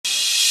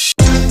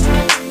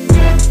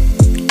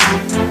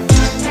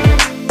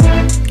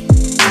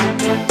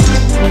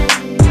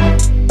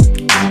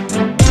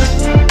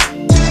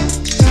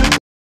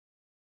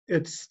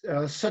It's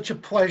such a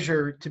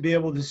pleasure to be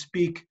able to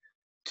speak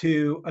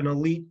to an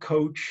elite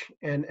coach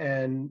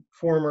and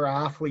former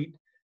athlete,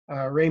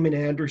 Raymond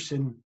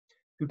Anderson,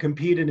 who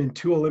competed in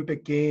 2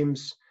 Olympic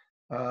Games,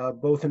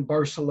 both in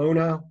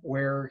Barcelona,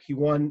 where he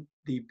won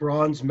the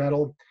bronze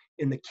medal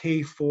in the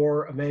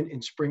K4 event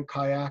in sprint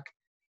kayak,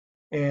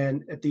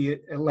 and at the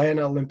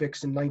Atlanta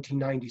Olympics in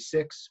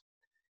 1996.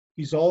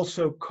 He's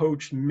also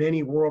coached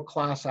many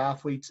world-class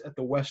athletes at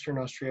the Western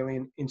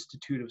Australian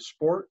Institute of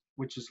Sport,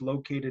 which is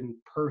located in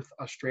Perth,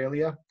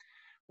 Australia,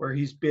 where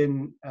he's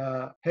been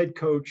head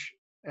coach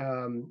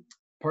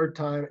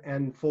part-time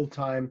and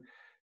full-time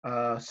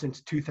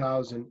since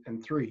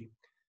 2003.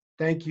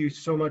 Thank you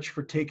so much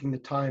for taking the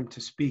time to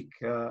speak.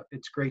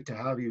 It's great to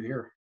have you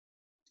here.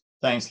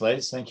 Thanks,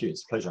 Les. Thank you.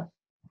 It's a pleasure.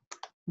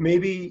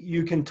 Maybe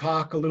you can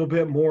talk a little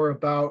bit more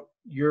about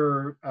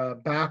your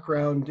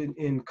background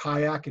in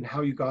kayak and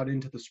how you got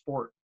into the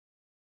sport.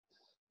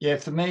 Yeah,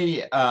 for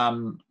me,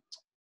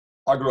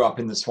 I grew up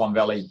in the Swan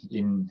Valley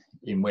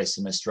in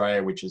Western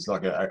Australia, which is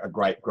like a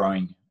great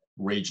growing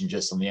region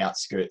just on the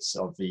outskirts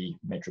of the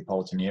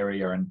metropolitan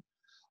area. And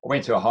I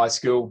went to a high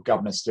school,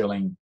 Governor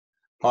Stirling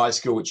High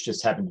School, which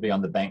just happened to be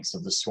on the banks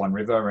of the Swan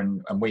River.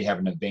 And we have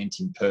an event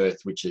in Perth,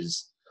 which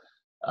is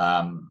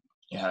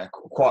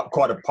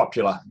quite a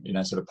popular,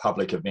 sort of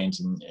public event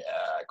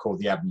called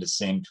the Aberdeen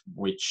Descent,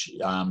 which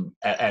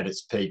at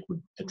its peak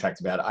would attract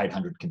about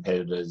 800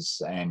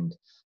 competitors and,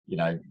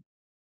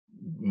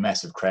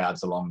 massive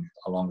crowds along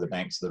the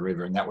banks of the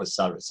river. And that was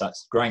so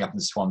growing up in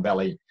the Swan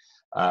Valley,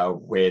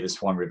 where the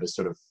Swan River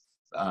sort of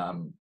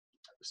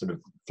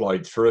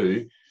flowed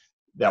through.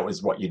 That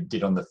was what you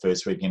did on the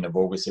first weekend of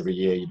August every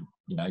year.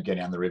 You'd, go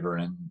down the river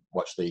and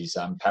watch these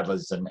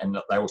paddlers, and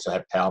they also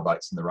have power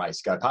boats in the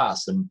race go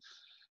past. And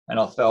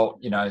I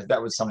felt,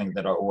 that was something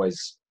that I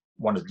always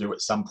wanted to do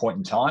at some point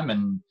in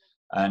time.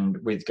 And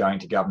with going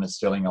to Governor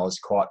Stirling, I was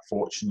quite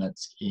fortunate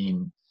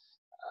in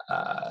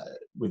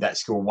with that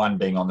school, one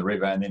being on the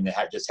river, and then there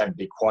just happened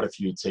to be quite a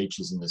few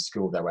teachers in the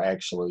school that were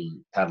actually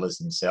paddlers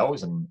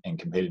themselves and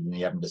competed in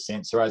the Aberdeen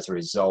Descent. So as a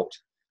result,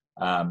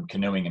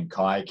 canoeing and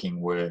kayaking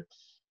were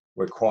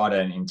quite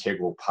an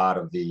integral part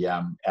of the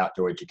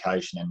outdoor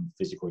education and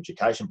physical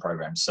education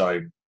program.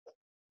 So,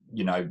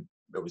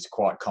 it was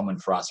quite common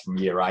for us from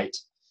year 8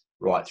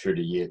 right through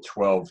to year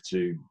 12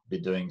 to be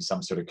doing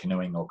some sort of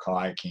canoeing or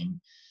kayaking,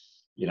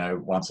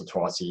 once or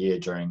twice a year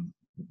during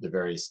the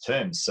various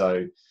terms.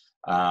 So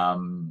by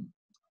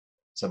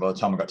the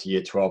time I got to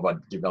year 12, I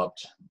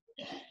developed,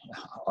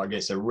 I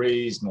guess, a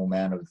reasonable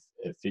amount of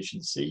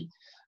efficiency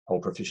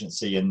or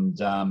proficiency. And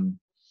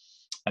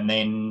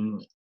then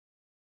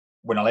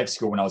when I left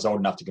school, when I was old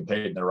enough to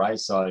compete in the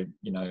race, I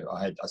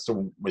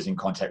still was in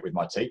contact with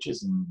my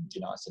teachers, and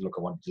I said, look,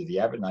 I want to do the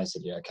Aberdeen. And they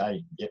said, yeah,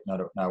 okay,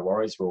 no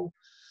worries.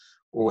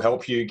 We'll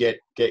help you get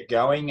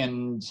going.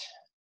 And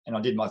I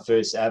did my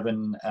first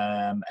Aberdeen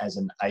as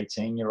an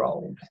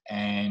 18-year-old,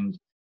 and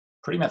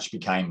pretty much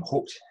became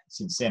hooked.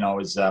 Since then, I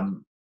was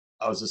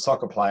a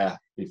soccer player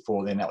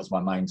before then. That was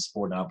my main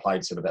sport, and I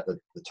played sort of at the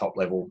top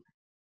level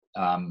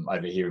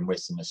over here in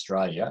Western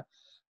Australia.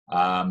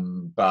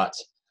 But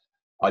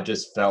I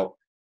just felt,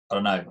 I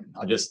don't know,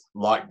 I just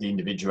liked the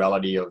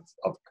individuality of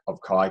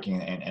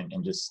kayaking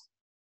and just,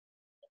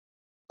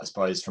 I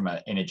suppose, from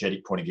an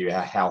energetic point of view,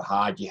 how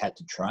hard you had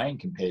to train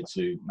compared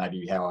to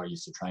maybe how I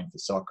used to train for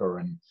soccer.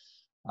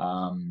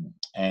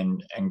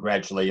 And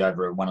gradually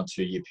over a 1 or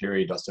 2 year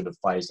period, I sort of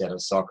phased out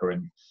of soccer,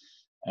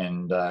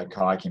 and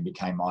kayaking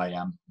became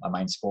my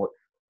main sport.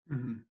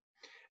 Mm-hmm.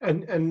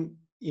 And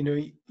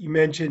you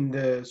mentioned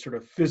the sort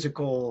of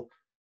physical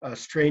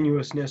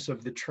strenuousness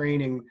of the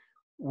training.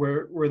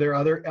 Were there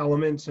other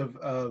elements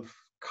of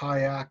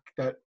kayak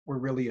that were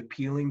really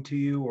appealing to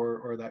you,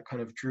 or that kind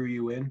of drew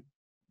you in?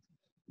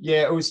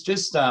 Yeah, it was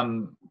just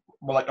it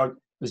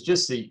was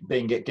just the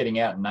getting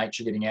out in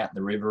nature, getting out in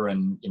the river,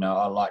 and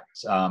I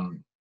liked.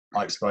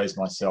 I exposed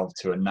myself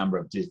to a number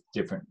of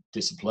different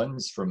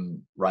disciplines,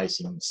 from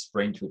racing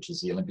sprint, which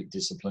is the Olympic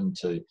discipline,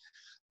 to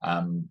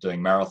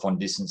doing marathon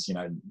distance,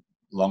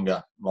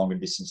 longer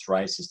distance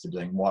races, to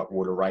doing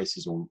whitewater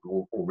races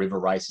or river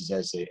races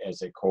as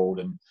they're called,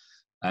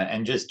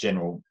 and just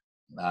general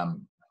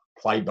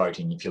play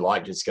boating, if you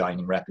like, just going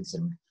in rapids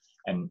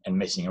and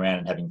messing around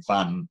and having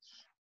fun.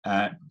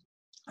 And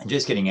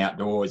just getting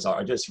outdoors,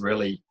 I just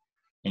really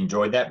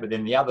enjoyed that. But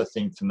then the other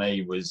thing for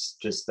me was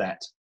just that,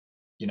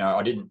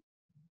 I didn't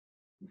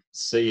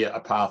see a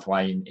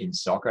pathway in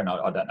soccer, and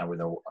I don't know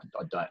whether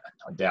I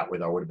doubt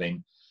whether I would have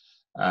been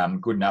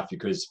good enough,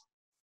 because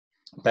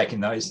back in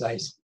those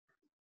days,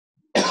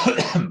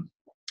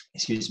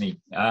 excuse me,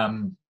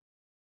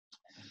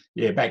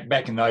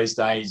 back in those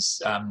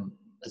days,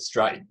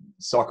 Australia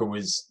soccer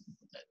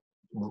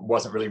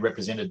wasn't really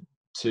represented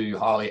too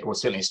highly. Well,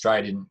 certainly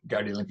Australia didn't go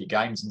to the Olympic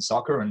Games in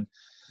soccer, and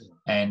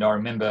I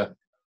remember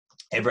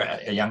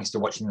a youngster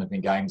watching the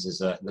Olympic Games as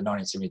the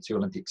 1972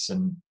 Olympics,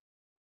 and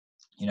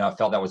I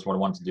felt that was what I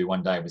wanted to do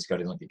one day, was go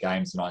to the Olympic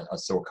Games, and I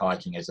saw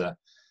kayaking as a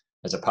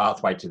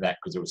pathway to that,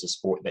 because it was a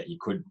sport that you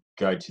could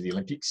go to the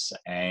Olympics,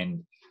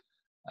 and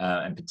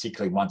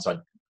particularly once I'd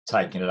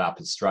taken it up.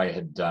 Australia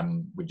had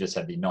we just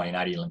had the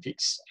 1980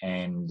 Olympics,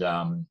 and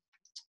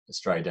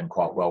Australia done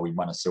quite well. We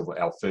won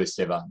our first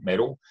ever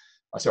medal.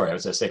 It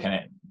was our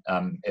second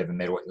ever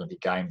medal at the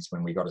Olympic Games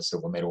when we got a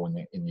silver medal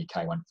in the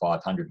K1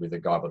 500 with a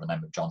guy by the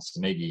name of John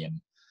Stamigi, and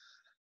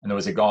there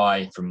was a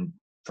guy from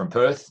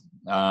Perth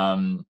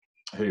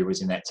who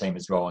was in that team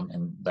as well,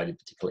 and they did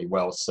particularly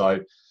well. So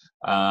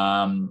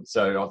I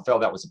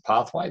felt that was a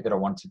pathway that I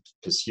wanted to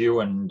pursue,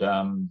 and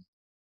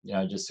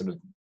just sort of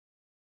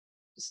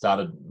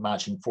started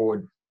marching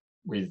forward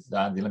with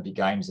the Olympic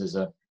Games as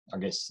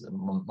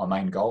my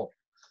main goal.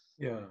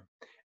 Yeah,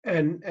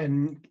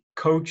 and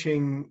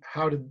coaching.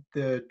 How did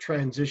the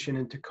transition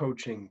into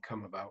coaching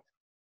come about?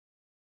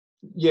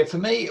 Yeah, for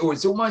me, it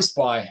was almost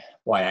by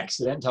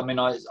accident. I mean,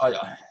 I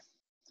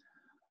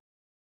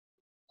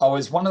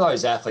was one of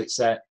those athletes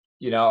that,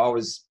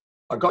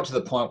 I got to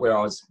the point where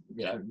I was,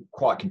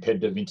 quite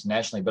competitive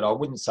internationally, but I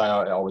wouldn't say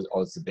I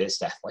was the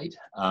best athlete.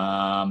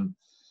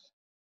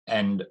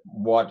 And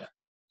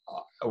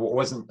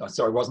wasn't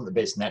the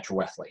best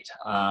natural athlete.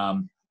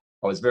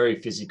 I was very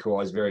physical. I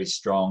was very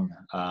strong.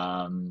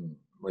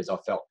 Whereas I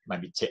felt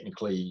maybe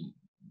technically,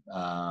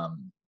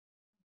 and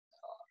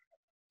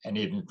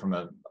even from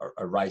a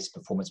race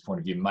performance point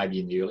of view, maybe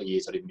in the early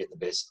years, I didn't get the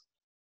best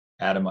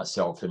out of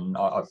myself. And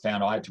I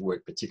found I had to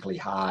work particularly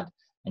hard.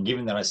 And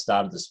given that I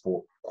started the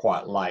sport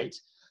quite late,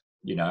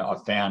 I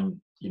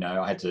found,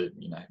 I had to,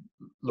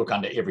 look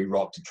under every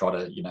rock to try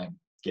to,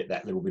 get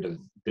that little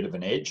bit of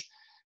an edge.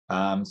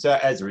 So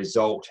as a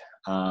result,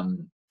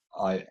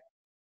 I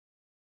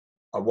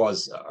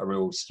was a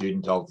real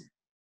student of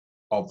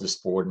the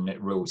sport, and a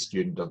real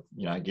student of,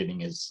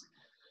 getting as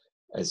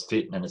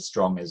fit and as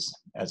strong as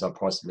I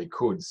possibly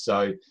could.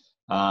 So,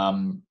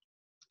 and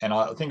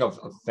I think I've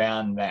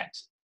found that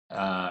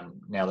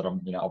now that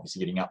I'm, obviously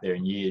getting up there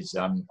in years,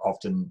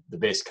 often the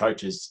best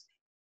coaches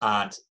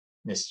aren't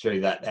necessarily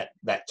that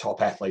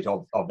top athlete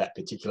of that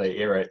particular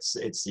era.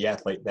 It's the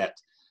athlete that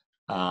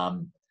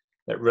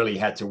really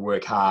had to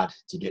work hard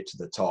to get to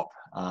the top.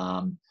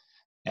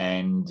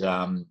 And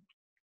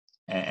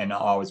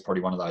I was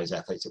probably one of those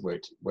athletes that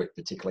worked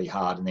particularly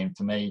hard. And then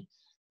for me,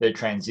 the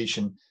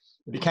transition,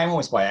 it became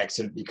almost by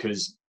accident,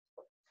 because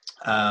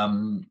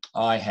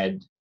I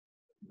had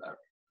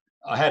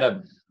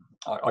a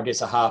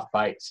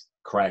half-baked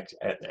crack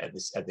at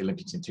the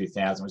Olympics in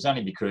 2000. It was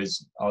only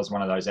because I was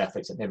one of those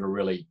athletes that never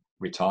really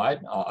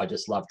retired. I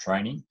just loved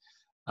training.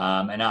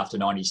 And after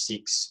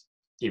 96,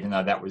 even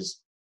though that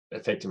was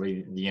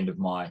effectively the end of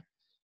my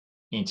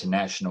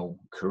international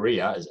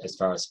career as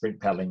far as sprint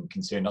paddling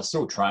concerned, I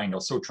still trained. I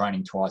was still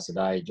training twice a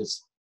day,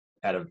 just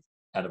out of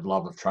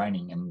love of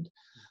training. And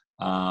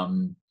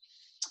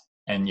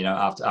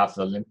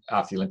after the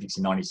Olympics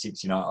in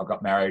 96, I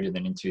got married, and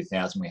then in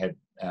 2000 we had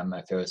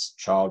my first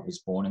child was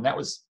born, and that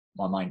was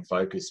my main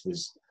focus,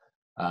 was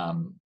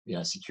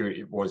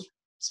security. It was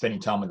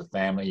spending time with the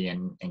family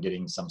and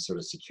getting some sort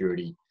of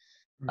security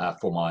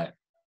for my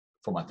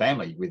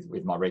family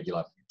with my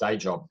regular day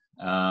job.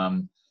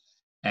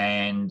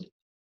 And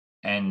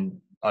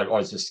I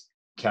was just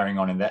carrying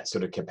on in that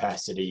sort of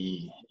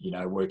capacity,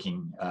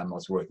 working. I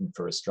was working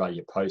for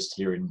Australia Post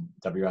here in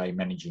WA,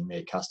 managing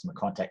their customer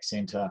contact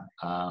centre,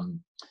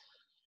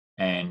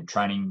 and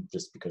training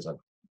just because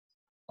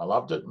I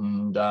loved it.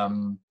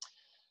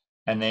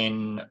 And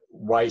then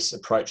WACE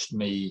approached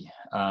me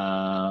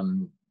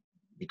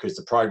because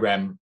the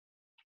program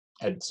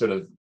had sort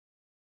of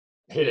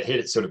hit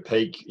its sort of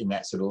peak in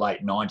that sort of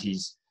late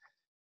 90s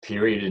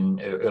period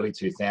and early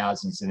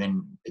 2000s, and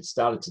then it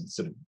started to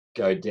sort of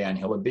go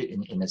downhill a bit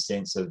in the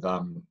sense of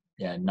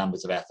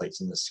numbers of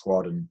athletes in the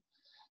squad. And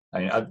I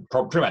mean,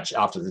 pretty much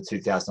after the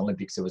 2000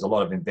 Olympics, there was a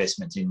lot of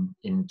investment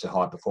into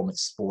high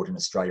performance sport in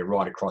Australia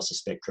right across the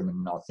spectrum,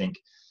 and I think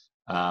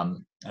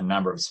a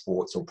number of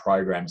sports or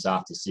programs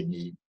after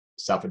Sydney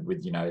suffered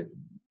with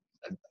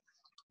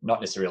not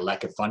necessarily a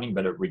lack of funding,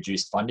 but a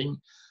reduced funding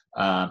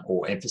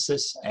or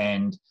emphasis.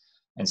 And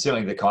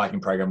certainly the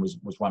kayaking program was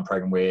one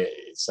program where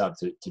it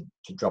started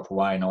to drop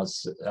away. And I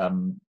was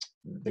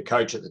the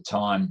coach at the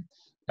time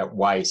at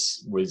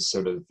WACE was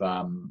sort of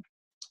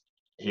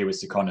he was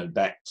seconded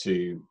back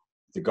to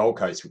the Gold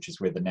Coast, which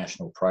is where the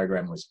national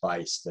program was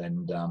based,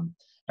 and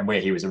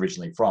where he was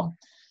originally from.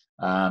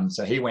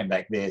 So he went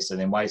back there. So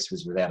then WACE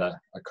was without a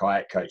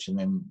kayak coach, and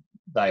then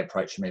they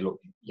approached me. Look,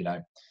 we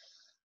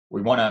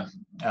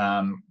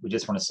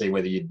just want to see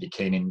whether you'd be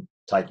keen in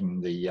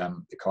taking the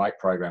kayak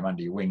program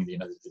under your wing.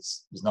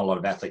 There's not a lot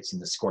of athletes in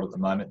the squad at the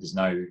moment. There's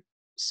no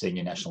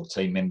senior national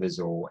team members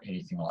or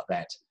anything like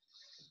that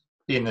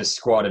in the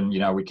squad, and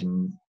we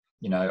can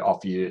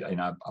offer you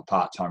a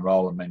part-time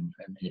role. And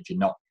if you're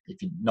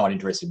not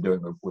interested in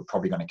doing it, we're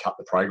probably going to cut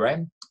the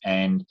program.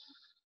 And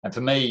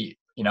for me,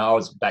 I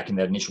was back in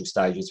the initial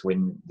stages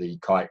when the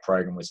kayak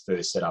program was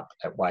first set up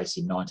at WACE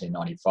in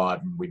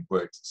 1995, and we'd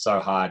worked so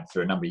hard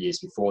for a number of years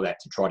before that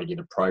to try to get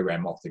a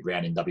program off the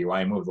ground in WA,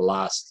 and we were the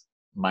last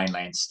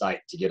mainland state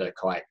to get a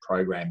kayak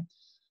program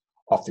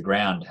off the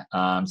ground.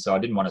 So I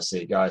didn't want to see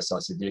it go. So I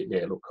said,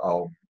 yeah, look,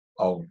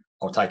 I'll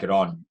I'll take it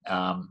on.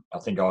 I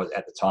think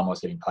at the time I was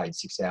getting paid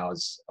 6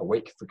 hours a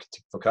week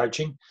for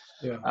coaching.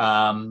 Yeah.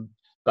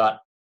 But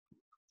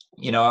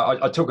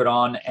I took it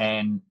on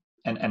and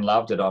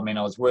loved it. I mean,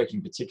 I was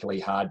working particularly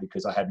hard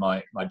because I had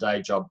my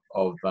day job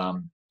of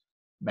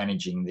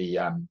managing the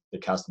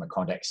customer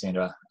contact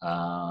center,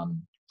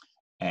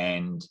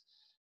 and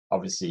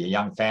obviously a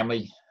young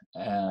family,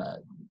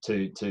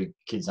 two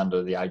kids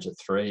under the age of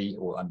 3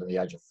 or under the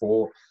age of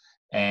 4,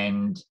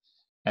 and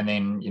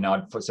then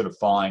I'd sort of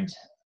find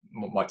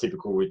my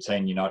typical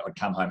routine. I'd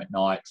come home at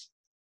night,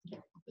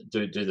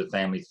 do the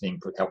family thing,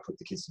 help put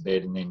the kids to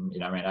bed, and then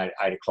around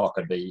 8 o'clock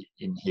I'd be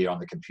in here on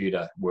the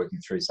computer working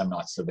through, some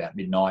nights till about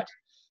midnight,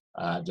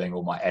 doing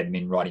all my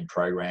admin, writing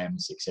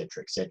programs,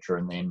 etc.,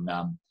 and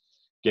then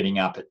getting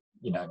up at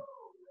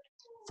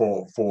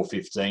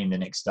 4:15 the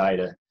next day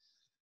to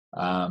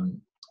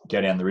go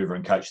down the river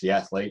and coach the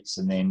athletes,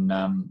 and then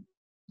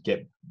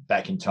get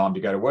back in time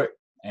to go to work.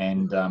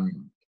 And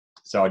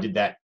so I did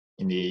that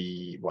for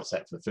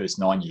the first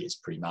 9 years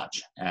pretty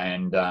much,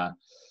 and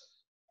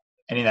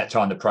in that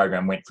time the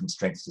program went from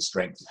strength to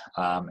strength,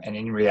 and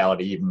in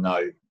reality, even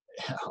though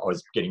I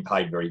was getting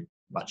paid very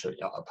much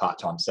a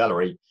part-time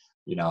salary,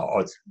 I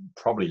was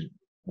probably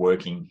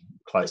working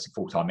close to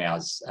full-time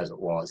hours as it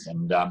was,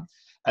 and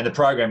the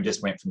program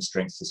just went from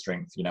strength to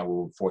strength. We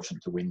were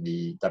fortunate to win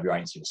the WA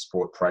Institute of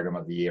Sport Program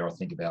of the Year, I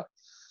think about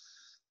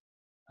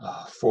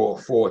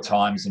four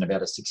times in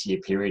about a 6-year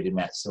period in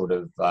that sort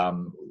of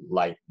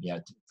late,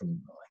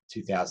 from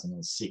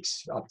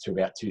 2006 up to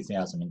about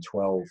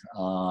 2012.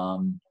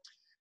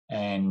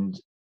 And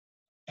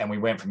we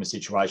went from a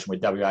situation where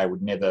WA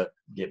would never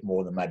get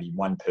more than maybe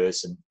one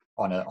person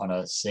on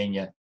a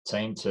senior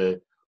team to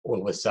all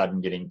of a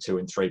sudden getting 2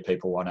 and 3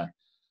 people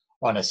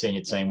on a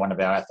senior team. One of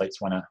our athletes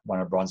won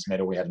a bronze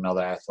medal. We had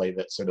another athlete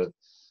that sort of,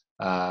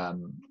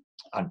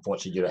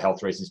 unfortunately due to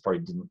health reasons, probably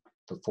didn't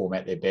perform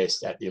at their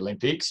best at the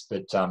Olympics,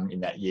 but in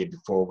that year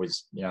before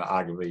was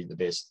arguably the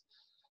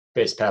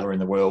best paddler in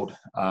the world,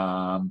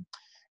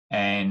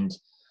 and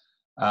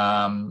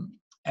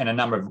a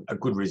number of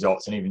good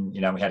results. And even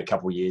we had a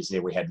couple of years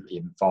there we had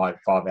even five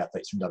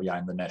athletes from WA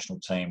in the national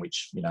team,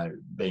 which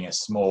being a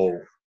small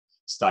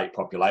state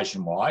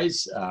population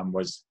wise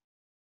was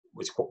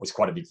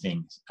quite a big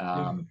thing.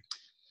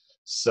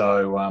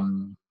 So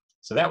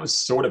that was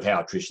sort of how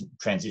I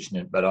transitioned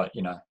it, but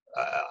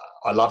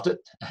I loved it,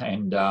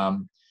 and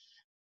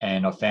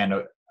I found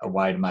a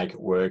way to make it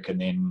work. And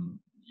then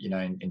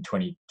in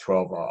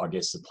 2012, I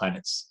guess the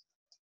planets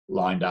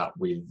lined up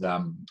with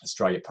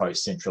Australia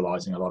Post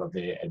centralising a lot of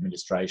their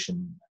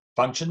administration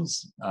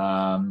functions,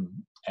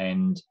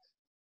 and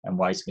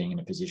Waste being in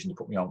a position to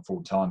put me on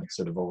full time. It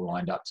sort of all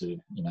lined up to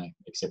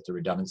accept a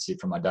redundancy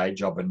from my day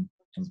job and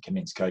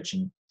commence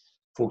coaching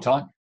full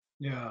time.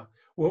 Yeah.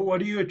 Well, what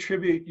do you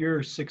attribute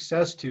your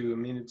success to? I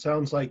mean, it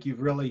sounds like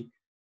you've really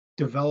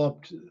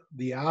developed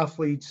the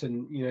athletes,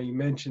 and you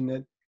mentioned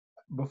that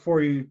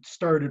before you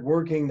started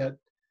working that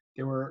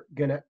they were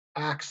going to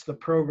axe the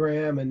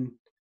program, and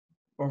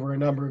over a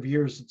number of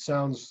years, it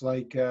sounds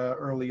like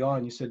early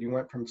on you said you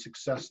went from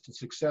success to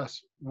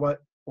success. Why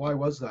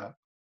was that?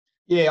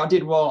 Yeah, I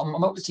did. Well,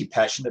 I'm obviously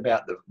passionate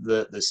about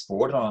the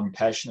sport, and I'm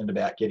passionate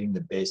about getting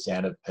the best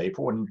out of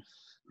people. And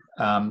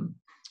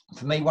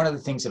for me, one of the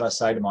things that I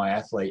say to my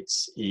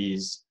athletes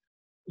is,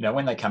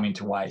 when they come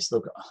into Waste,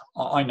 look,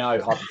 I know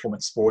high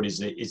performance sport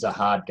is a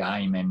hard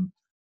game, and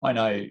I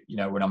know,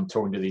 when I'm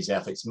talking to these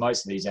athletes,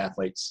 most of these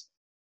athletes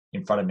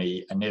in front of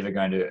me are never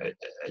going to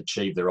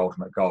achieve their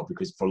ultimate goal,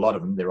 because for a lot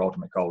of them, their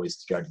ultimate goal is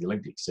to go to the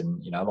Olympics,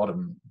 and a lot of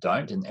them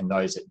don't, and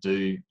those that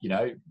do,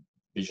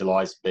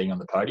 visualize being on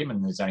the podium,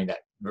 and there's only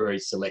that very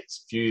select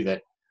few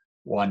that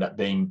wind up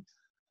being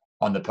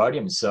on the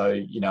podium.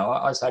 So,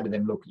 I say to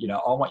them, look,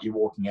 I want you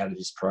walking out of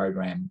this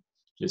program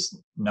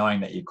just knowing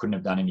that you couldn't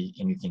have done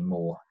anything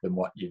more than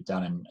what you've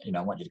done. And,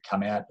 I want you to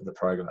come out of the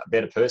program a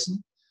better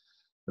person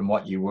than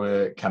what you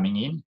were coming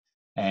in,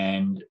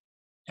 and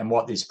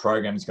what this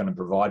program is going to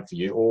provide for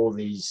you. All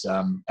these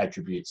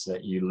attributes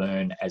that you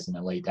learn as an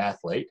elite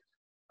athlete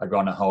are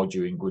going to hold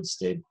you in good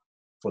stead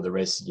for the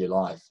rest of your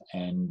life.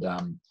 And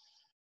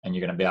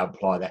you're going to be able to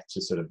apply that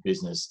to sort of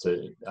business,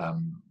 to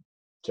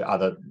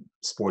other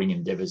sporting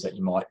endeavours that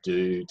you might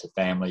do, to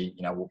family,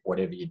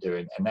 whatever you're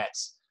doing. And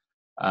that's,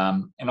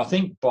 and I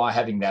think by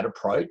having that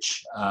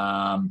approach,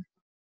 I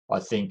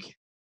think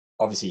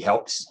obviously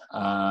helps,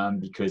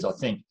 because I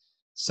think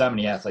so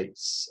many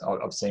athletes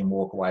I've seen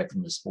walk away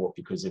from the sport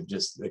because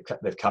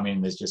they've come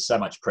in, there's just so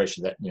much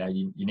pressure that,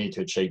 you need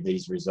to achieve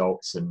these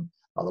results, and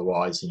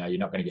otherwise, you're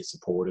not going to get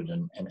supported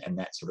and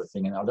that sort of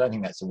thing. And I don't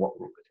think that's what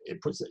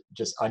it puts,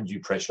 just undue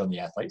pressure on the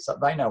athletes. So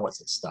they know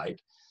what's at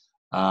stake.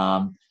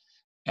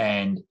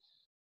 And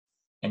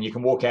you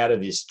can walk out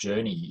of this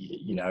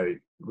journey,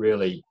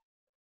 really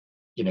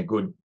in a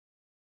good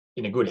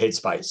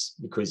headspace,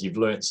 because you've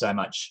learned so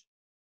much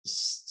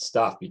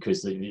stuff,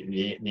 because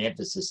the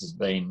emphasis has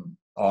been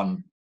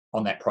on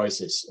that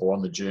process, or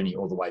on the journey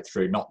all the way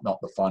through, not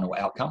the final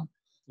outcome.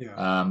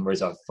 Yeah.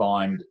 Whereas I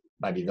find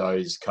maybe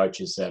those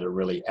coaches that are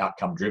really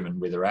outcome driven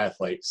with their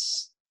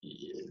athletes,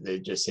 there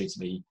just seems to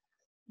be,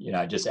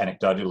 just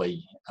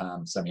anecdotally,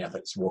 some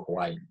athletes walk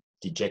away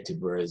dejected,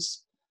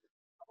 whereas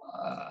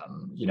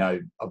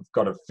I've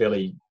got a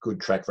fairly good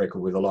track record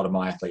with a lot of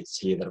my athletes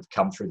here that have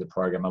come through the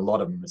program. A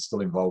lot of them are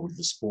still involved with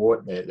the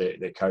sport.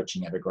 They're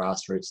coaching at a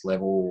grassroots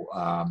level,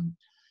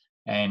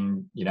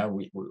 and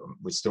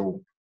we're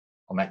still.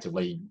 I'm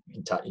actively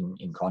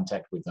in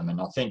contact with them,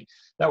 and I think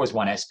that was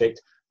one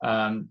aspect.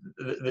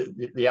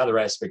 The other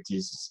aspect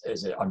is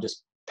I'm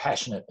just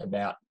passionate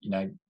about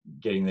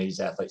getting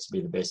these athletes to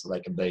be the best that they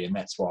can be, and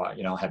that's why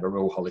I have a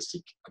real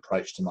holistic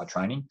approach to my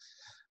training.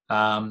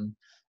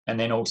 And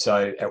then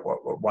also at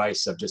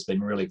Waste, I've just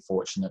been really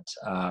fortunate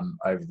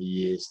over the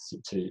years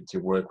to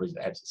work with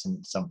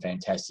some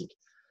fantastic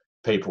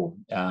people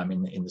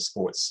in the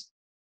sports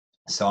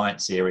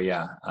science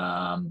area,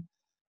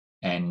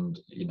 and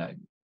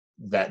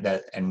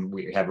and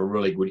we have a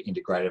really good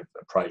integrative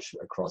approach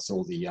across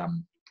all the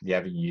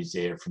avenues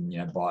there, from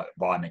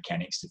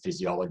biomechanics to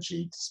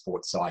physiology to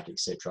sports psych,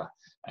 etc.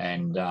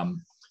 And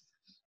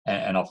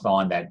I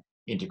find that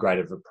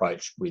integrative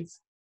approach with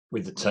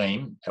the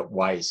team at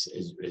Waste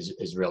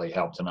is really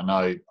helped. And I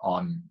know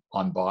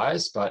I'm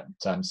biased, but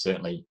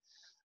certainly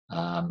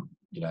that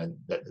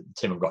the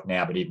team I've got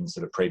now, but even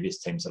sort of previous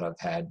teams that I've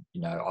had,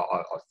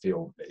 I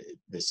feel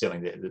they're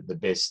certainly the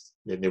best.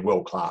 They're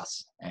world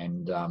class,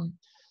 and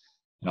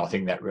I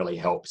think that really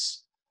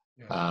helps.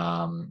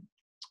 Yeah.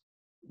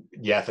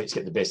 The athletes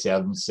get the best out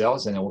of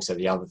themselves, and also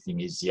the other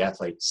thing is the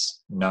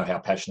athletes know how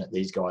passionate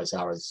these guys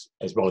are as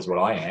well as what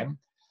I am,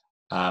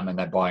 and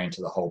they buy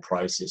into the whole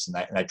process,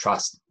 and they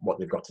trust what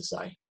they've got to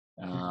say.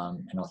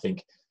 And I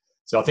think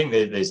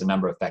there's a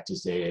number of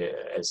factors there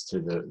as to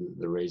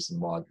the reason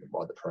why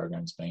the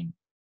program's been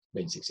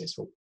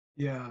successful.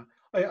 Yeah,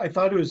 I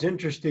thought it was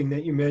interesting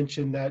that you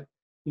mentioned that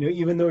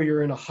even though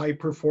you're in a high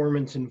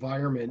performance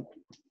environment,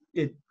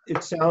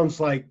 it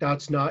sounds like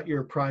that's not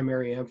your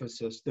primary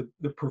emphasis,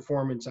 the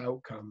performance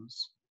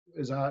outcomes.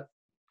 Is that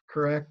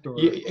correct? Or?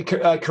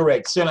 Yeah,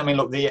 correct. Certainly, I mean,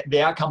 look,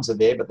 the outcomes are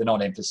there, but they're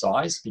not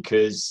emphasized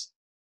because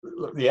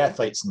look, the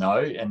athletes know,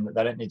 and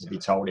they don't need to be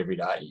told every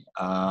day.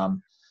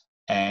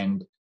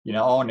 And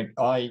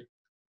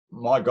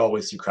my goal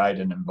is to create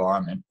an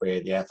environment where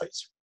the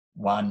athletes,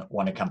 one,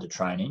 want to come to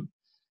training,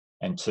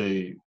 and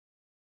two,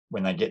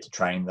 when they get to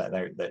training, that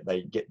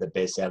they get the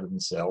best out of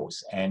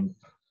themselves and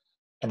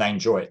they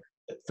enjoy it.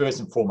 First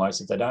and foremost,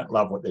 if they don't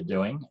love what they're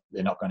doing,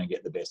 they're not going to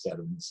get the best out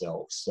of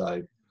themselves.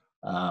 So,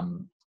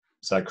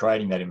 so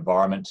creating that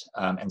environment,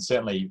 and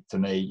certainly for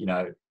me,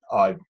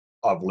 I've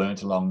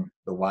learned along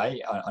the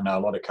way. I know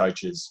a lot of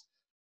coaches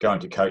go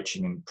into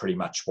coaching, and pretty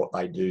much what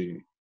they do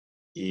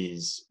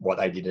is what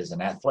they did as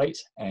an athlete,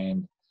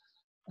 and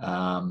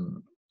I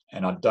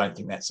don't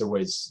think that's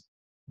always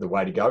the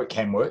way to go. It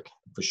can work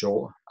for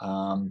sure,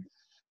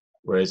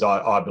 whereas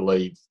I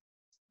believe,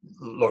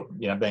 look,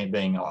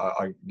 being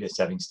I guess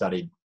having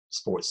studied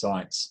sports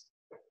science,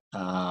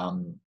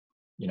 I've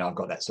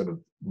got that sort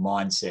of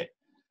mindset,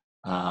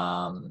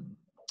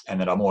 and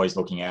that I'm always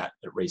looking at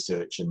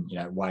research and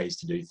ways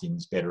to do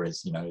things better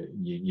as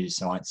new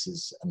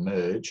sciences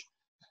emerge,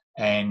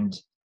 and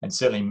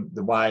certainly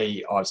the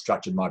way I've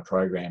structured my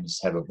programs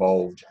have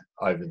evolved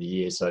over the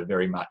years. So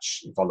very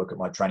much, if I look at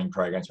my training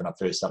programs when I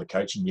first started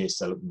coaching, yes,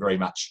 they look very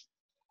much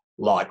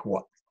like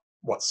what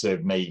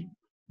served me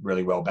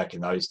really well back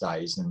in those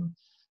days, and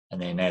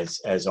then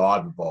as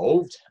I've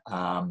evolved,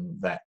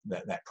 that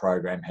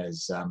program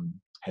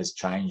has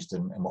changed,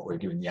 and what we're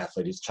giving the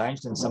athlete has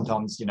changed. And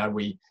sometimes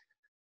we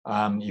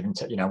we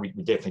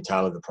definitely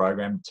tailor the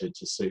program to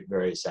suit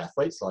various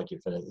athletes. Like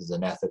if there's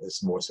an athlete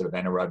that's more sort of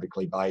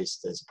anaerobically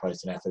based as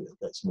opposed to an athlete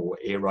that's more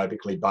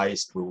aerobically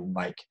based, we'll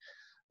make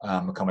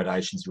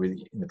accommodations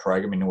in the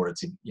program in order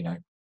to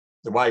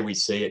the way we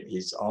see it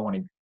is I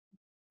want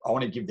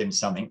to give them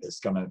something that's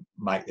going to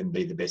make them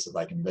be the best that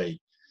they can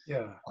be.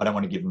 Yeah. I don't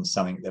want to give them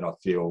something that I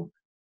feel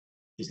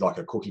is like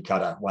a cookie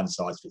cutter, one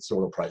size fits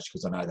all approach,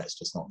 because I know that's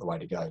just not the way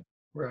to go.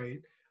 Right.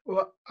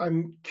 Well,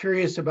 I'm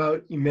curious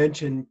about, you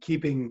mentioned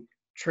keeping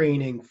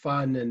training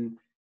fun,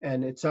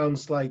 and it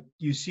sounds like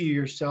you see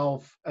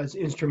yourself as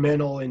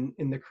instrumental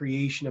in the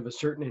creation of a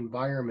certain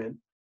environment.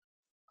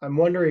 I'm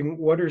wondering,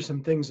 what are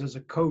some things as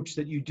a coach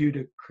that you do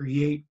to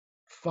create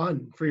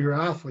fun for your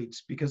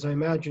athletes? Because I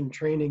imagine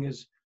training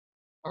is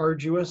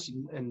arduous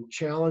and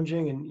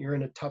challenging, and you're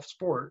in a tough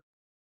sport.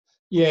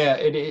 Yeah,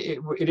 it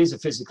is a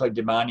physically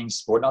demanding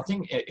sport. And I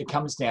think it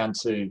comes down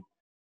to,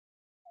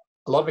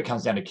 a lot of it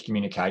comes down to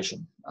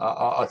communication.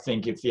 I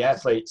think if the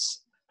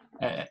athletes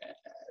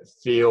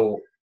feel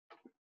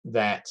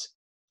that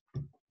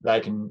they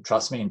can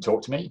trust me and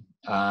talk to me,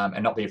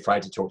 and not be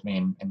afraid to talk to me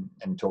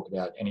and talk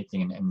about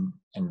anything,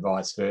 and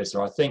vice versa,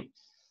 I think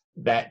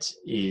that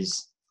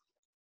is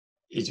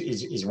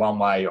one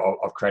way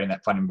of creating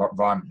that fun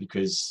environment,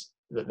 because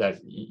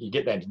you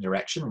get that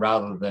interaction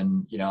rather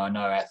than, I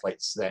know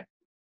athletes that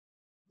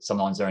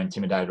sometimes they're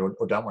intimidated or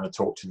don't want to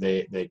talk to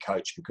their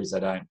coach because they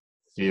don't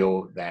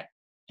feel that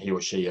he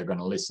or she are going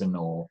to listen,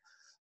 or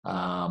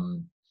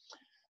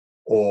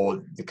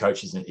or the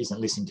coach isn't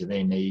listening to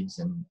their needs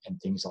and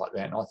things like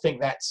that. And I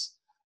think that's,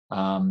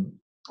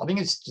 I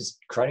think it's just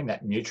creating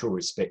that mutual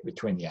respect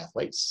between the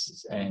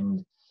athletes,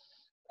 and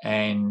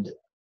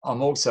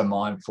I'm also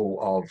mindful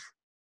of,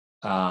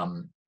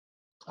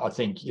 I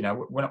think, you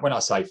know, when I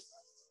say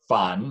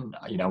fun,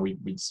 you know, we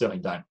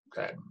certainly don't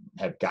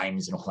have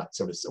games and all that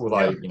sort of,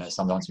 although, you know,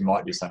 sometimes we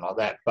might do something like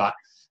that, but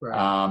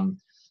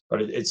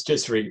but it's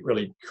just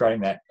really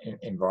creating that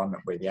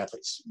environment where the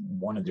athletes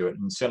want to do it.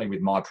 And certainly with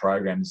my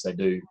programs, they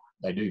do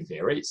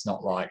vary. It's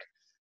not like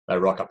they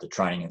rock up to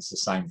training, it's the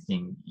same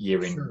thing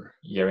year in,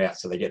 year out.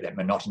 So they get that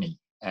monotony.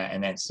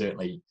 And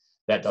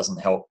that doesn't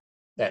help.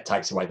 That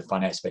takes away the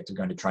fun aspect of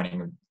going to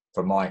training.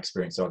 From my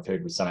experience that I've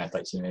heard with some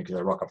athletes, you know, because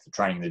they rock up for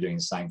training, they're doing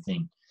the same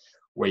thing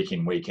week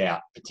in, week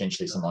out,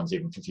 potentially sometimes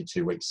even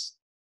 52 weeks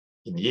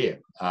in the year.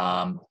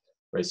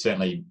 Whereas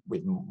certainly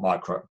with my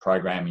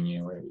programming, you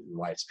know, the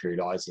way it's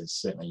periodized, there's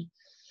certainly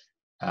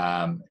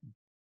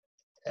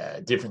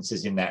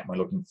differences in that. We're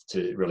looking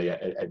to really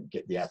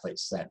get the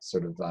athletes that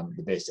sort of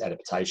the best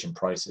adaptation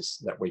process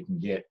that we can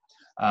get.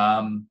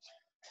 And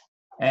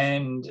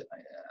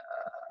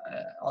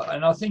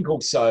I think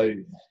also,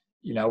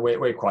 you know,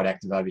 we're quite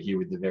active over here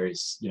with the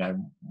various, you know,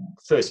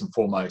 first and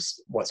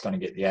foremost, what's going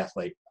to get the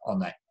athlete on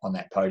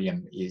that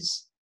podium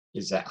is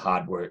that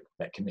hard work,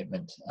 that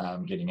commitment,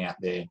 getting out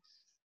there,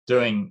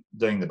 doing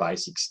the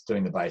basics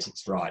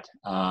right.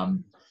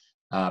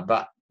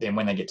 But then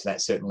when they get to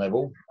that certain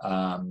level,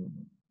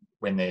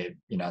 when they're,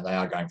 you know, they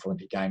are going for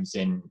Olympic Games,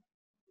 then,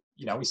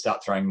 you know, we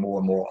start throwing more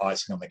and more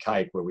icing on the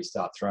cake, where we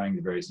start throwing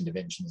the various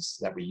interventions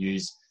that we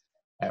use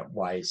at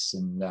WACE,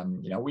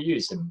 and you know, we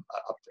use them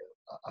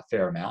a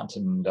fair amount,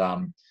 and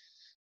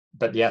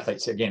but the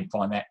athletes again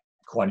find that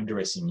quite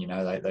interesting. You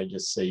know, they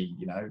just see,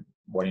 you know,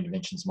 what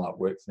interventions might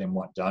work for them,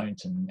 what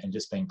don't, and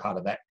just being part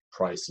of that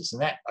process.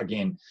 And that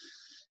again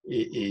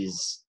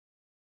is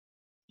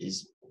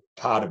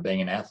part of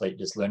being an athlete,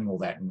 just learning all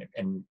that,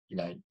 and you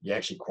know, you're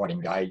actually quite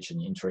engaged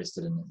and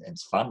interested, and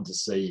it's fun to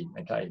see,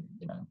 okay,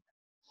 you know,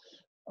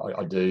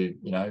 I do,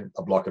 you know,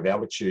 a block of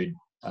altitude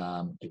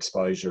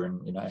exposure, and,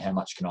 you know, how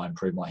much can I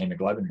improve my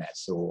hemoglobin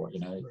mass, or, you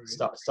know,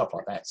 stuff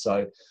like that.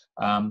 So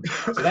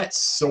so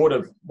that's sort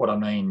of what I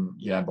mean,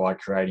 you know, by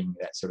creating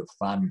that sort of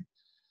fun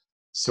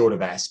sort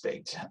of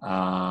aspect,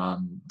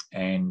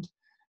 and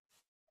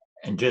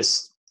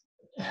just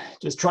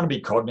trying to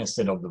be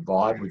cognizant of the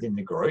vibe within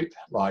the group.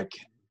 Like,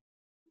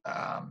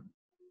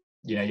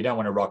 you know, you don't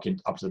want to rock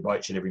up to the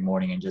boat shed every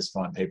morning and just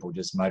find people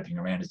just moping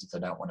around as if they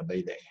don't want to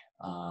be there,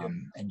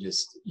 and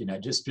just, you know,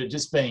 just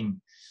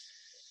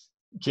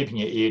keeping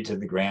your ear to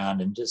the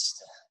ground, and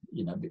just,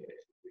 you know,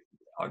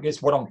 I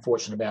guess what I'm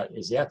fortunate about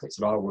is the athletes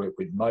that I work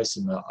with, most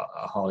of them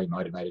are highly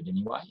motivated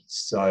anyway.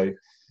 So,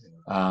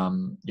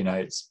 you know,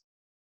 it's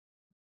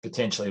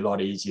potentially a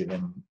lot easier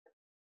in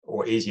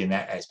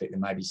that aspect than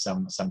maybe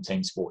some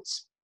team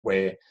sports,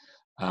 where,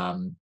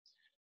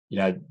 you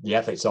know, the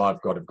athletes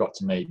I've got have got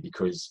to me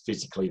because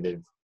physically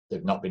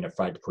they've not been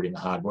afraid to put in the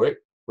hard work.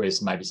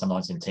 Whereas maybe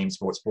sometimes in team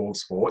sports, ball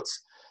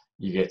sports,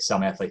 you get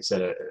some athletes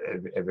that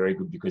are very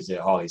good because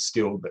they're highly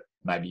skilled, but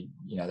maybe,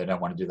 you know, they don't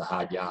want to do the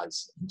hard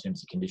yards in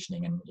terms of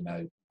conditioning. And, you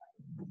know,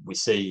 we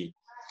see,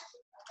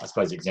 I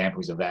suppose,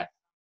 examples of that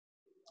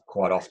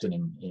quite often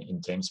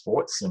in team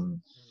sports.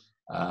 And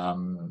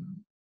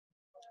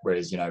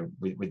whereas, you know,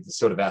 with the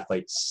sort of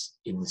athletes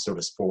in the sort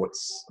of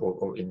sports,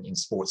 or in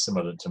sports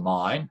similar to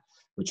mine,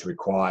 which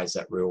requires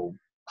that real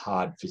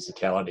hard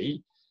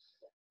physicality,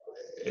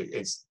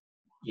 it's,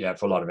 you know,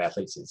 for a lot of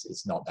athletes,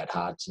 it's not that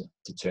hard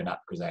to turn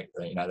up, because they,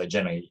 you know, they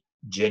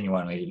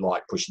genuinely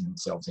like pushing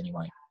themselves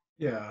anyway.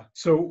 Yeah.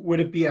 So would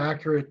it be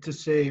accurate to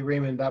say,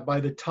 Raymond, that by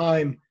the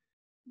time,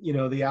 you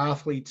know, the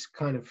athletes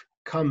kind of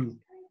come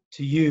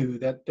to you,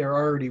 that they're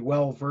already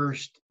well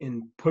versed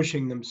in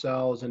pushing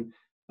themselves, and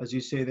as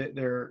you say, that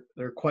they're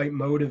quite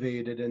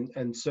motivated,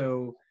 and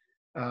so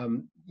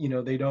you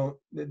know,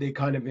 they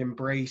kind of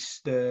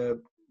embrace the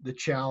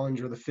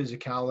challenge or the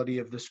physicality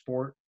of the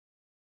sport?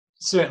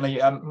 Certainly,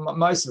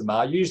 most of them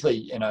are. Usually,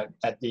 you know,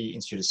 at the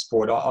Institute of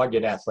Sport, I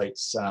get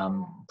athletes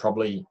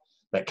probably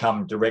that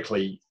come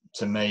directly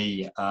to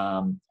me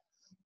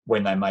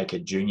when they make a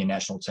junior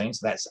national team.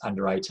 So that's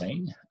under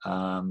 18.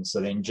 So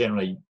then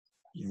generally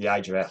the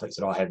age of athletes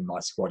that I have in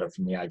my squad are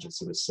from the age of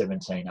sort of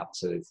 17 up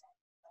to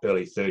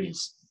early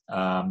 30s.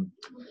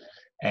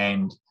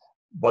 And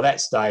by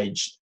that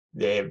stage,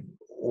 they're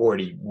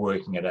already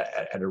working at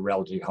a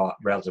relatively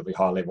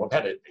high level. I've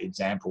had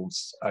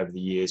examples over the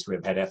years where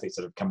I've had athletes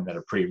that have come in that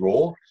are pretty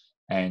raw,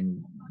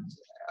 and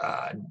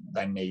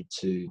they need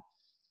to,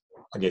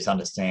 I guess,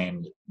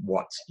 understand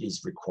what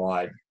is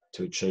required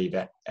to achieve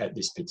at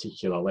this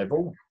particular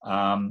level.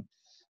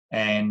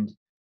 And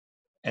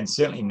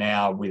certainly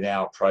now with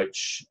our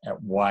approach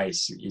at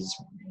WACE is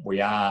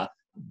we are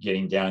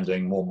getting down and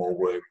doing more and more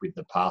work with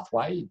the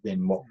pathway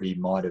than what we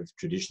might have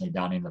traditionally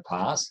done in the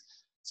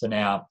past. So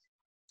now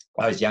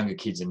those younger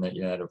kids in the,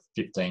 you know,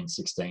 15,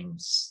 16,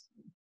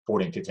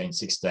 14, 15,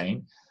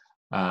 16,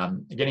 are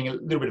getting a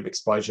little bit of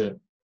exposure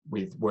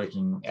with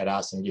working at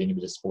us and getting a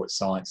bit of sports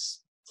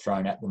science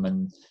thrown at them,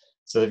 and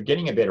so they're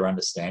getting a better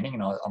understanding.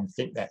 And I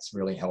think that's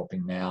really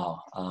helping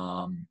now.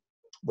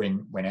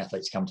 When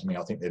athletes come to me,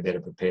 I think they're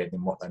better prepared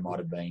than what they might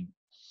have been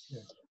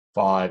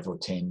 5 or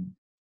 10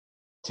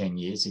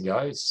 years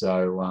ago.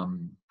 So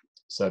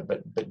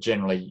but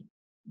generally,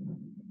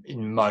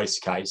 in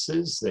most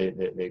cases,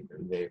 they're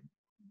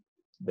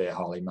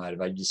highly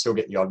motivated. You still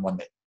get the odd one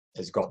that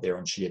has got there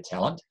on sheer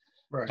talent,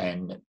 Right.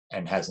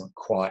 and hasn't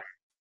quite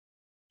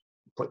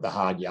put the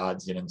hard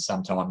yards in, and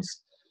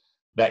sometimes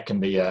that can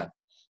be a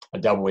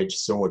double-edged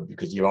sword,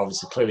 because you've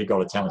obviously clearly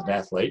got a talented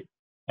athlete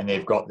and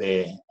they've got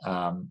their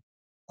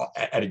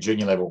at a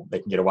junior level they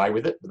can get away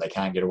with it, but they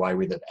can't get away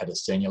with it at a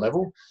senior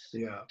level.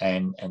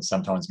 And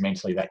sometimes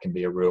mentally that can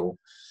be a real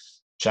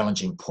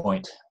challenging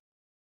point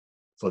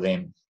for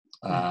them,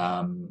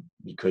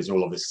 because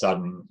all of a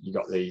sudden you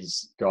got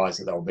these guys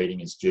that they were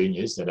beating as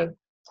juniors that are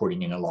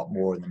putting in a lot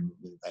more, and then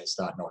they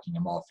start knocking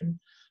them off,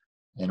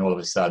 and all of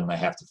a sudden they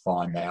have to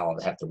find they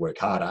have to work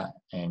harder.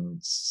 And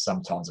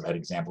sometimes I've had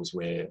examples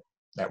where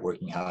that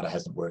working harder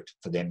hasn't worked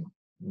for them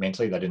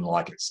mentally. They didn't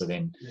like it, so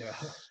then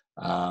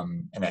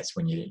and that's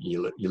when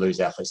you lose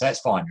athletes. That's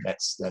fine.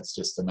 That's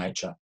just the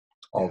nature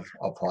of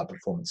high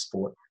performance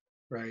sport.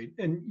 Right.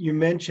 And you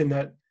mentioned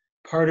that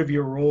part of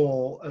your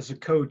role as a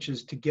coach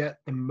is to get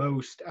the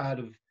most out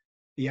of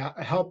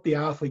help the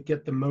athlete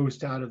get the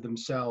most out of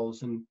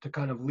themselves, and to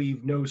kind of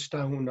leave no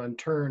stone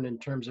unturned in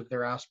terms of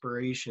their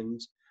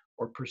aspirations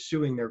or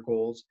pursuing their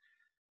goals.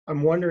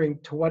 I'm wondering,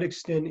 to what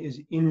extent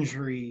is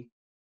injury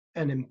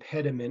an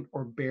impediment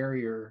or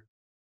barrier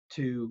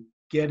to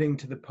getting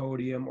to the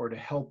podium or to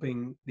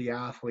helping the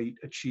athlete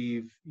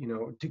achieve,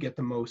 to get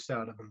the most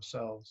out of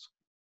themselves?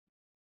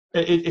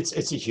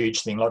 It's a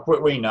huge thing. Like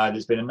we know,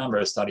 there's been a number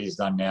of studies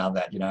done now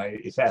that,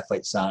 if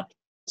athletes aren't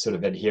sort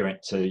of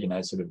adherent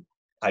to, sort of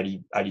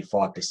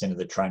 85% of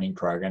the training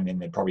program, then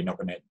they're probably not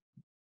going to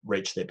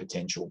reach their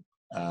potential.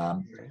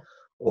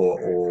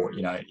 Or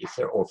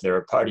if they're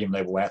a podium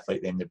level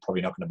athlete, then they're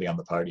probably not going to be on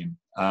the podium.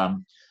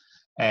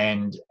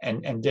 And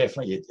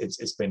definitely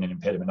it's been an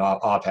impediment.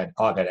 I've had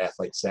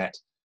athletes that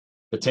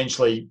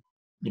potentially,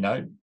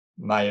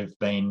 may have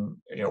been,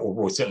 or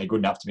were certainly good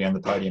enough to be on the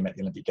podium at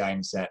the Olympic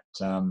Games, that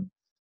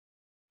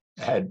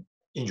had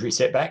injury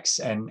setbacks,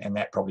 and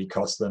that probably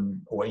cost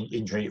them, or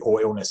injury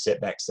or illness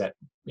setbacks that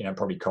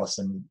probably cost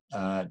them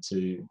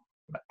to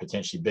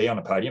potentially be on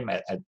a podium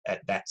at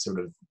that sort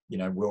of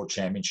world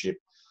championship,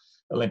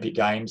 Olympic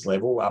Games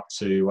level, up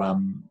to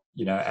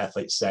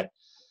athletes that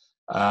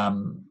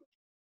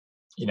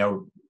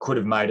could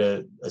have made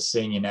a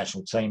senior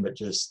national team, but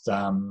just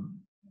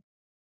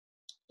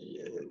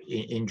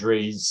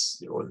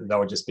injuries, or they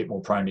were just a bit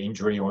more prone to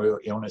injury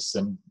or illness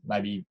than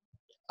maybe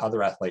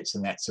other athletes,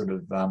 and that sort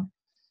of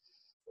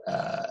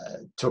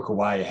took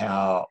away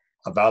how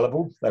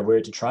available they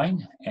were to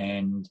train,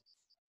 and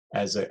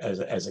as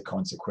a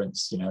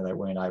consequence, they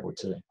weren't able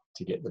to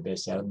get the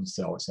best out of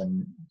themselves.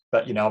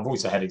 But I've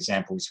also had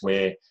examples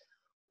where,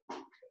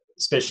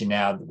 especially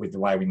now with the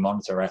way we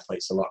monitor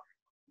athletes a lot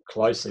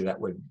closely, that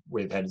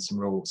we've had some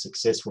real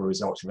successful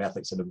results with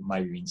athletes that have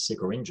maybe been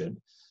sick or injured,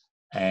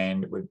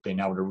 and we've been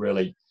able to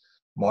really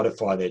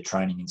modify their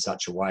training in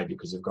such a way,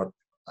 because we've got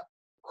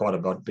quite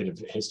a bit of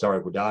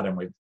historical data, and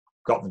we've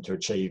got them to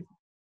achieve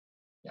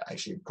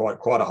actually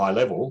quite a high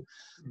level,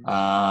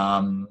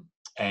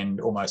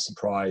 and almost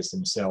surprise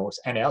themselves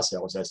and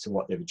ourselves as to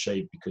what they've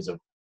achieved, because of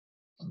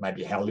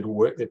maybe how little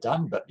work they've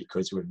done, but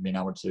because we've been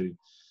able to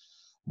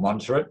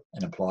monitor it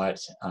and apply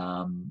it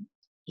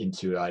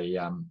into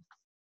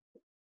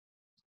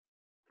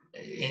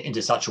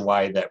such a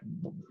way that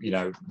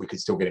we could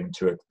still get them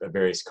into a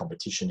various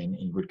competition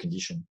in good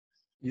condition.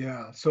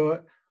 Yeah. So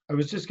I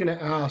was just going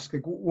to ask,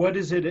 what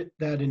is it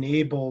that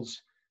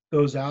enables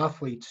those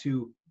athletes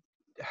who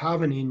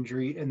have an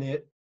injury and they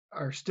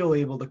are still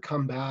able to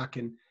come back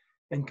and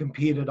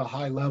compete at a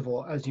high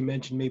level? As you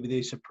mentioned, maybe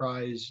they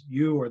surprise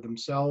you or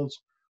themselves.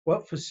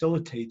 What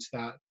facilitates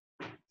that?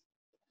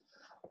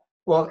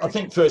 Well, I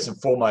think first and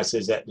foremost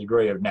is that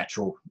degree of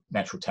natural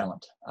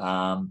talent,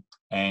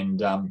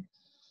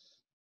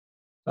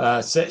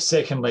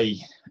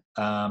 secondly,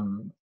 I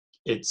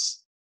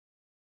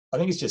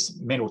think it's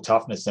just mental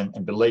toughness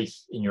and belief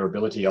in your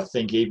ability. I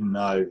think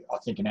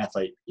an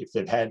athlete, if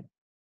they've had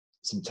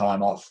some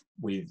time off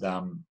with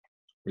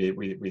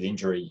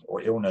injury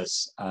or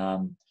illness,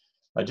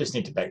 they just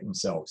need to back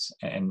themselves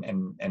and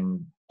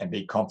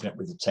be confident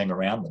with the team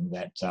around them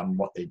that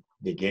what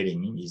they're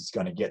getting is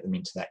going to get them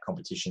into that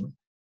competition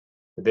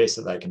the best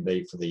that they can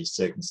be for the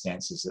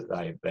circumstances that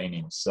they have been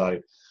in. So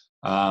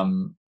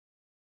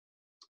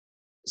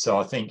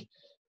I think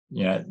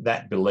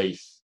that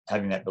belief,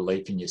 having that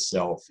belief in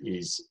yourself,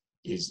 is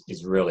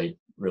really,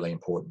 really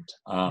important.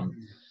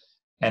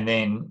 And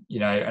then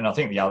and I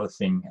think the other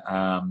thing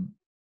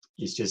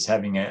is just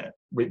having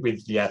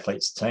with the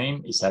athletes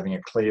team, is having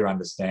a clear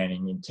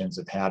understanding in terms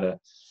of how to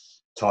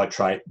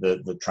titrate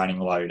the training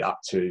load up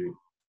to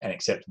an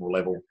acceptable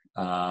level,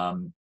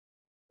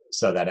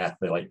 so that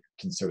athlete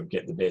can sort of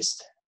get the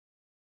best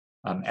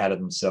out of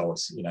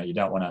themselves. You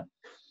don't want to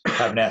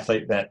have an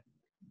athlete that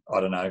I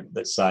don't know,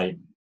 let's say,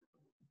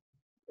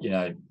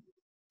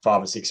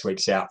 5 or 6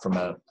 weeks out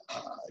from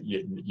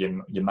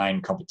your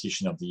main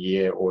competition of the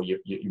year, or your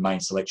main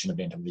selection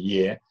event of the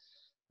year,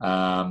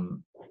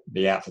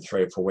 be out for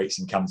 3 or 4 weeks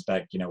and comes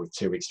back, with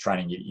 2 weeks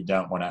training. You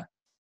don't want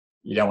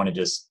to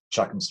just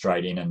chuck them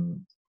straight in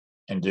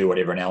and do what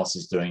everyone else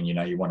is doing.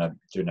 You want to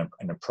do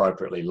an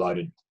appropriately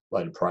loaded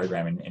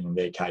program. And in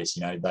their case,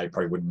 they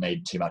probably wouldn't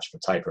need too much of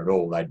a taper at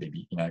all. They'd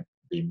be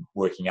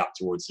working up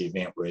towards the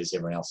event, whereas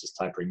everyone else is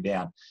tapering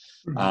down.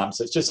 Mm-hmm.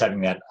 So it's just having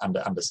that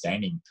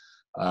understanding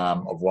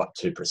of what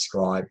to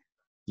prescribe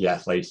the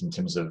athlete in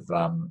terms of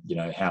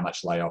how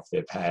much layoff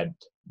they've had,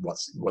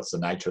 what's the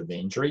nature of the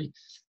injury,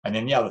 and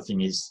then the other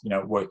thing is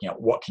working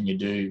out what can you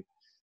do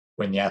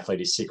when the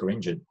athlete is sick or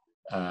injured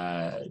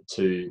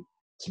to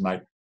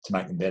make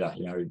them better.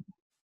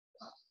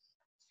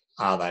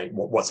 Are they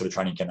what sort of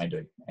training can they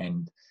do,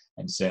 and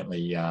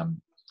certainly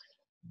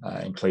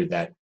include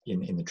that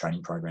in the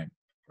training program.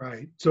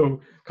 Right.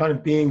 So kind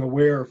of being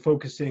aware,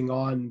 focusing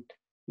on,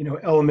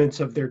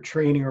 elements of their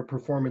training or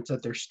performance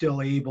that they're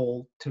still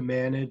able to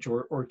manage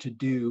or to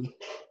do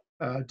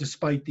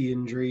despite the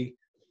injury.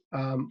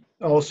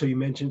 Also, you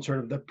mentioned sort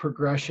of the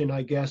progression,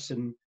 I guess,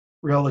 and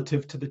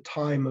relative to the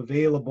time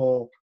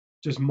available,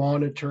 just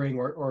monitoring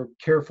or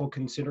careful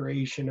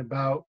consideration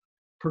about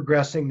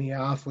progressing the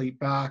athlete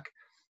back.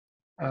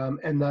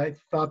 And I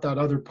thought that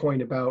other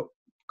point about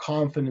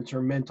confidence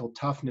or mental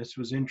toughness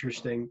was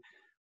interesting.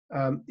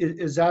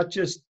 Is that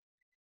just,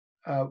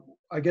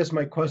 I guess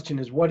my question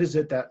is, what is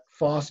it that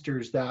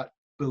fosters that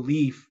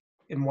belief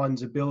in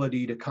one's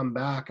ability to come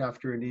back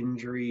after an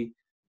injury?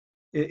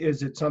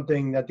 Is it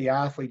something that the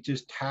athlete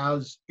just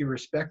has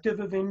irrespective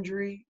of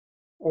injury?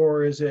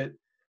 Or is it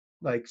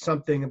like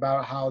something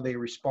about how they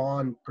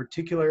respond,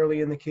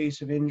 particularly in the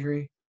case of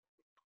injury?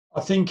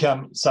 I think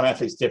some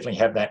athletes definitely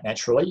have that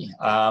naturally.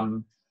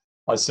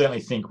 I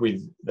certainly think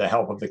with the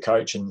help of the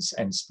coach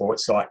and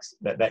sports psychs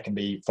that can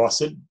be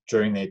fostered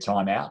during their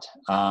time out.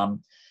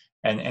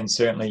 And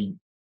certainly,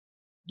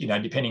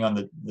 depending on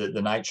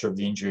the nature of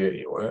the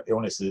injury or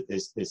illness,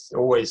 there's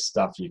always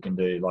stuff you can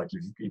do. Like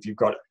if you've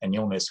got an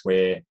illness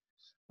where,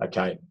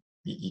 okay,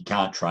 you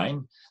can't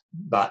train,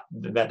 but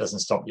that doesn't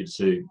stop you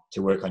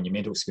to work on your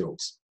mental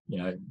skills,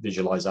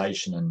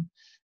 visualization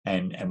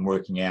and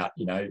working out,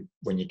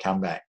 when you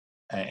come back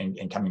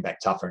and coming back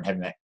tougher and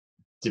having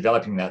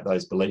developing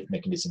those belief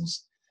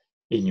mechanisms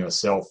in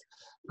yourself.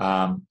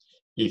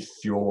 If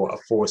you're a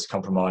forced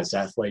compromised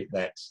athlete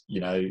that,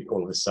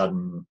 all of a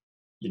sudden,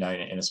 in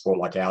a sport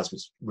like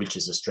ours, which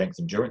is a strength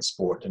endurance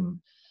sport,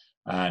 and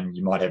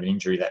you might have an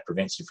injury that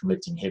prevents you from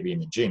lifting heavy in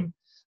the gym,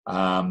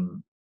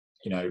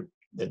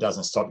 that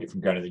doesn't stop you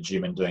from going to the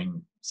gym and doing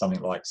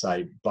something like,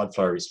 say, blood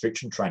flow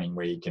restriction training,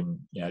 where you can,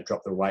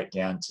 drop the weight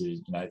down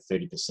to,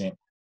 30%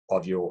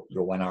 of your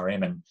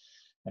 1RM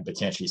and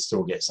potentially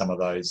still get some of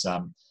those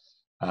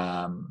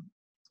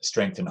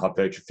strength and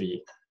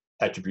hypertrophy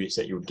attributes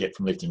that you would get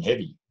from lifting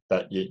heavy,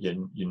 but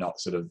you're not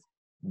sort of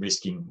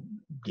risking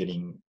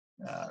getting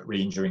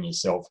re-injuring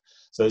yourself.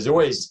 So there's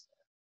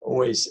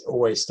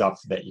always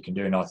stuff that you can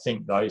do, and I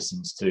think those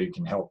things too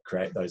can help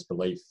create those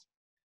belief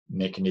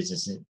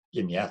mechanisms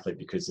in the athlete,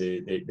 because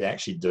they're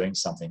actually doing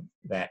something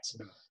that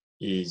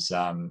is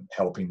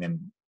helping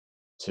them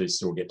to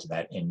still get to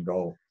that end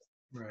goal.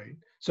 Right.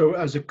 So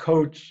as a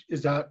coach,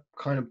 is that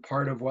kind of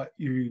part of what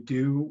you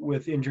do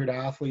with injured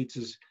athletes,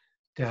 is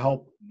to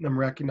help them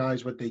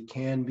recognize what they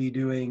can be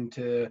doing,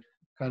 to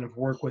kind of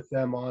work with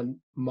them on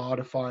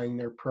modifying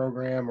their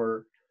program?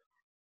 Or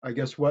I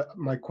guess what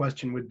my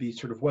question would be,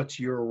 sort of what's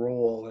your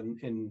role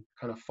in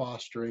kind of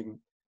fostering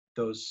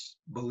those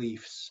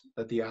beliefs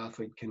that the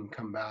athlete can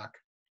come back?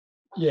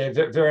 Yeah,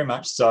 very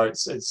much so.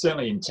 It's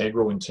certainly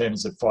integral in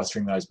terms of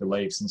fostering those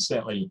beliefs, and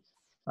certainly,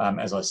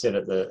 as I said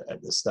at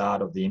the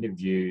start of the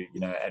interview,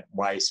 at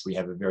WACE we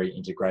have a very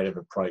integrative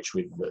approach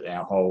with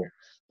our whole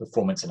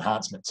performance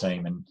enhancement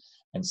team,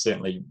 and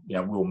certainly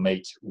we'll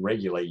meet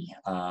regularly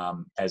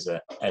as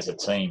a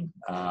team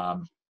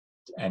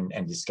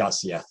and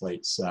discuss the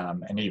athletes,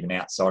 and even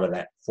outside of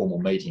that formal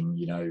meeting,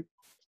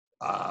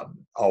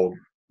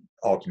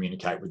 I'll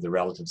communicate with the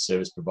relative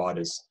service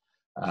providers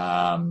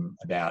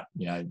about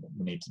we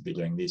need to be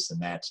doing this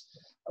and that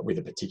with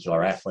a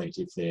particular athlete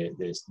if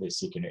they're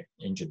sick and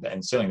injured.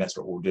 And certainly that's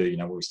what we'll do.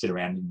 We'll sit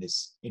around in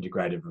this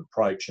integrative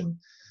approach, and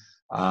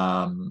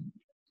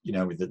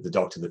with the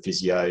doctor, the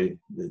physio,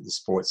 the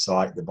sports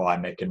psych, the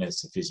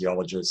biomechanist, the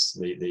physiologist,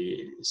 the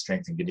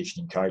strength and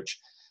conditioning coach,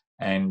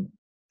 and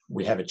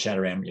we have a chat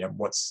around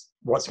what's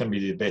going to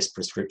be the best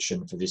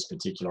prescription for this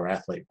particular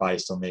athlete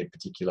based on their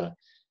particular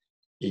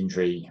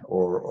injury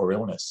or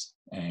illness,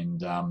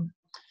 and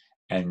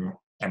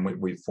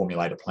we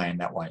formulate a plan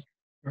that way.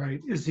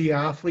 Right. Is the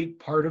athlete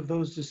part of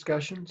those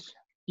discussions?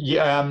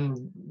 Yeah.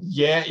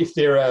 If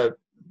they're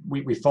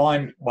we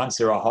find once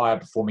they're a higher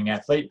performing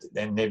athlete,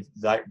 then they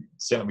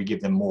certainly we give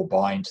them more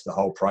buy into the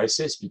whole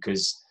process,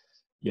 because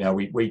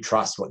we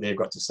trust what they've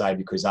got to say,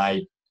 because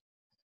they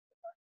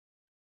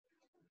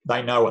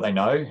know what they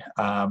know,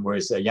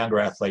 whereas a younger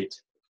athlete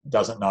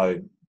doesn't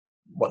know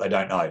what they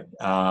don't know.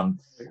 Right.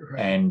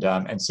 And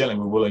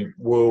certainly we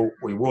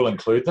will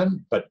include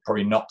them, but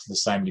probably not to the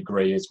same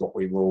degree as what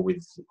we will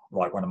with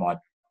like one of my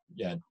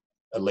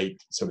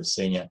elite sort of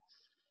senior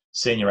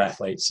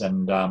athletes.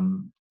 And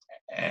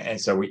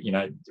so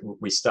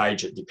we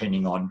stage it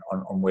depending on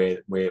where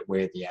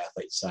the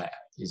athlete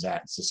is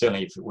at. So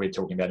certainly if we're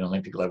talking about an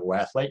Olympic level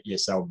athlete,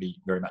 yes, they'll be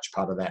very much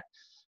part of that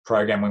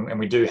program. And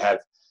we do have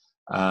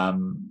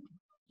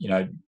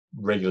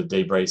regular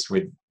debriefs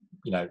with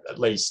at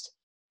least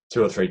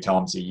 2 or 3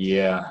 times a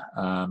year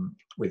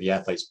with the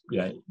athletes,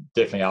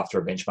 definitely after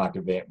a benchmark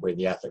event where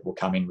the athlete will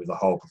come in with a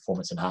whole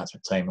performance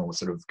enhancement team and we'll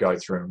sort of go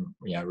through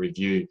and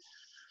review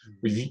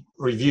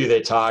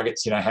their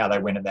targets, how they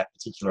went at that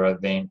particular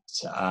event,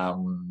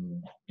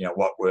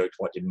 what worked,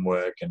 what didn't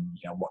work, and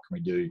what can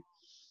we do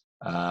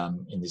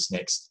in this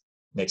next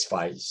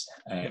phase,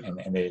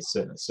 and they're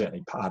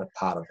certainly part of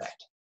that.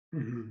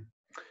 Mm-hmm.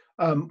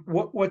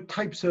 What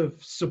types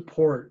of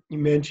support you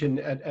mentioned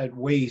at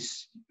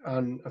WACE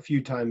on a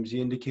few times?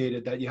 You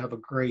indicated that you have a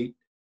great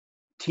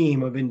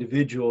team of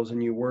individuals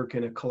and you work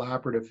in a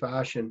collaborative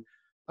fashion.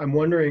 I'm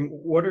wondering,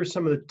 what are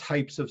some of the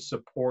types of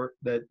support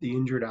that the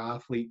injured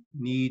athlete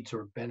needs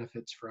or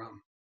benefits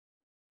from?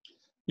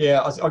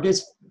 Yeah, I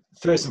guess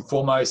first and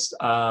foremost,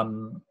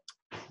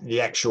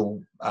 the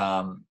actual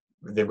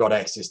they've got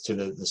access to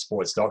the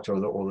sports doctor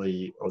or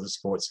the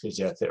sports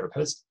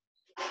physiotherapist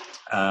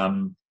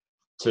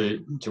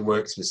to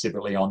work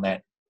specifically on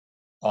that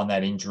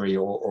injury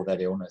or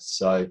that illness.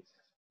 So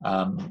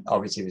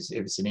obviously, if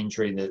it's an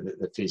injury,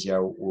 the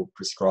physio will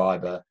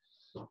prescribe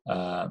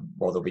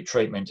there'll be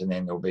treatment, and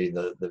then there'll be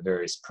the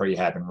various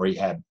prehab and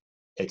rehab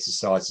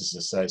exercises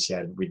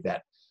associated with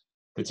that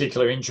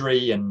particular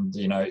injury. And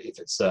if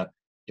it's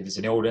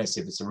an illness,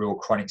 if it's a real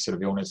chronic sort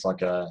of illness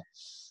like a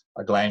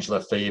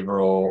glandular fever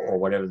or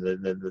whatever,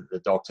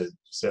 the doctor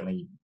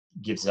certainly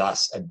gives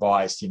us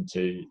advice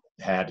into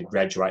how to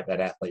graduate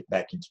that athlete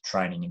back into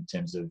training in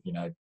terms of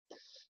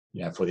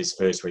for this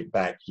first week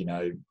back,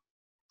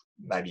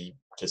 maybe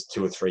just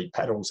 2 or 3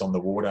 paddles on the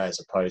water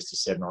as opposed to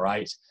 7 or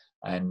 8,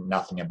 and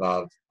nothing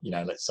above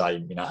let's say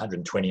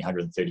 120,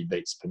 130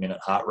 beats per minute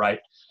heart rate.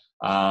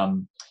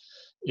 And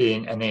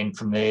then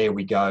from there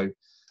we go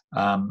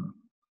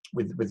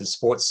with the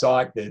sports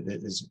side.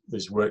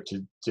 There's work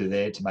to do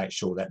there to make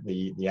sure that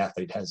the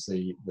athlete has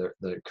the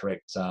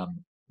correct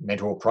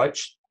mental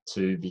approach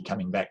to be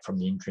coming back from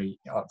the injury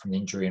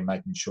and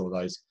making sure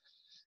those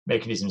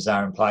mechanisms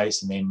are in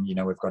place. And then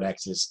we've got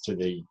access to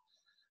the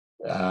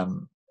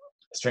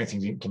strength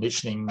and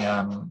conditioning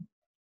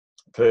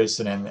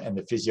person and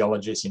the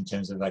physiologist in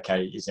terms of,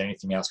 okay, is there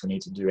anything else we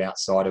need to do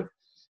outside of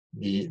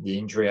the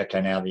injury?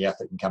 Okay, now the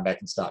athlete can come back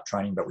and start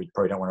training, but we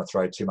probably don't want to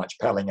throw too much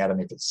paddling at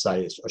them if it's,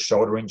 say, a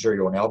shoulder injury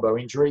or an elbow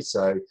injury.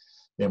 So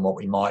then what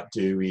we might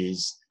do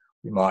is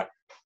we might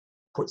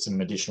put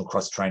some additional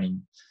cross-training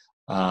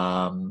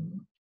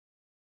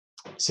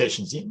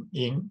sessions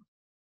in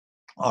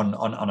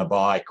on a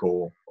bike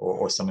or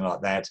something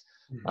like that.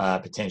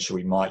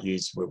 Potentially we might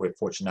use, we're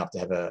fortunate enough to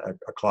have a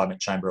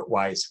climate chamber at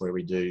WACE where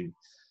we do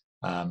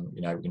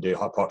we can do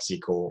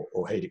hypoxic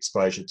or heat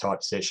exposure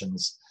type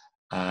sessions,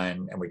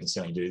 and we can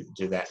certainly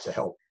do that to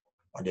help,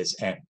 I guess,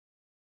 amp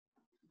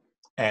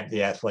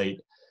the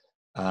athlete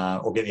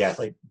or get the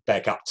athlete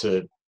back up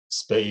to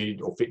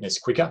speed or fitness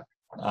quicker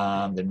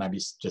than maybe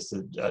just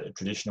a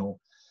traditional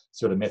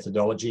sort of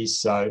methodology.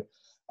 So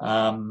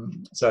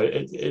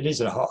it is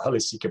a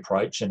holistic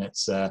approach, and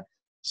it's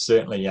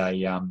certainly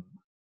a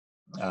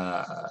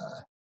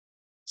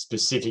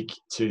specific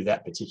to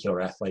that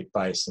particular athlete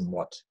based on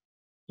what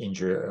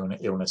injury or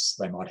illness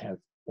they might have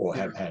or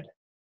have had.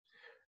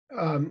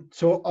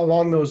 So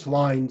along those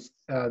lines,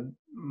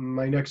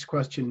 my next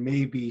question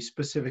may be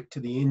specific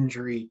to the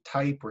injury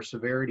type or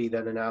severity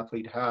that an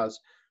athlete has,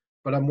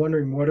 but I'm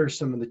wondering, what are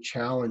some of the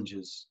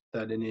challenges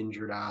that an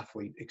injured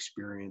athlete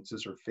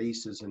experiences or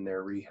faces in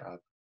their rehab?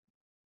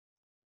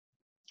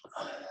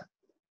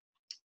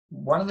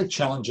 One of the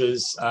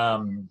challenges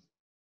that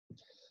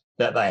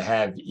they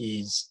have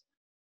is,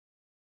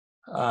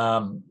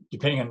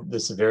 depending on the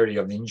severity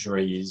of the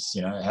injury, is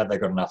have they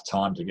got enough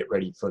time to get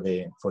ready for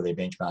their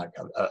benchmark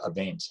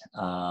event?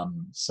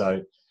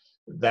 So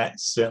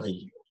that's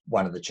certainly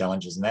one of the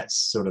challenges, and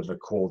that's sort of a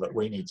call that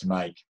we need to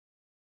make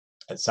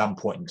at some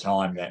point in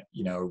time. That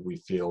we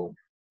feel,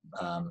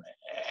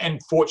 and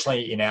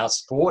fortunately in our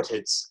sport,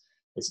 it's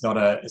not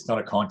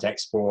a contact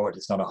sport,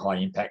 it's not a high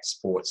impact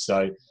sport,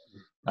 so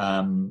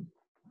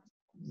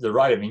the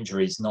rate of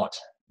injury is not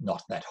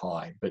that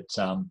high, but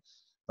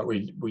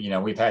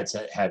we've had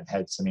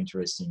some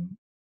interesting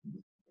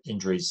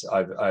injuries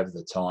over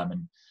the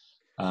time,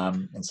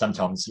 and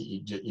sometimes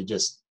you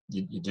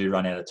do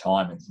run out of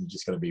time, and you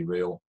just got to be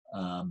real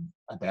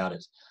about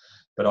it.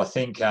 But I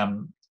think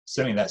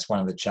certainly that's one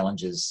of the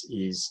challenges,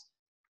 is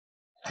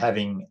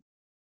having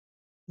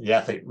the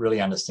athlete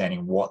really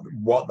understanding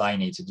what they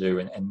need to do,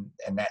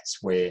 and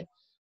that's where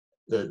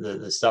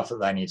the stuff that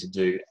they need to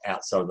do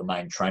outside of the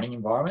main training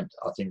environment,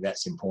 I think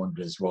that's important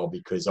as well,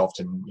 because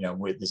often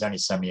there's only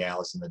so many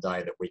hours in the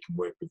day that we can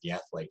work with the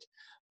athlete.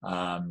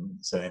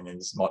 So then there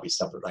might be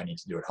stuff that they need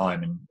to do at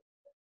home. And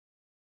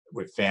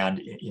we've found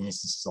in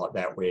instances like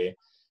that where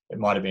it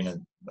might have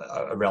been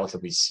a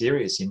relatively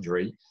serious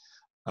injury,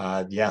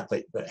 the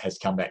athlete that has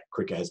come back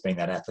quicker has been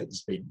that athlete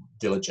that's been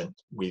diligent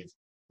with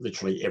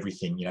literally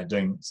everything,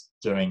 doing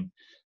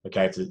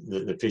okay, if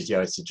the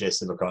physio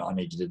suggested, look, I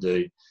need you to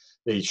do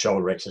these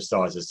shoulder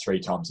exercises 3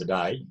 times a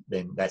day,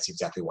 then that's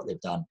exactly what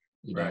they've done,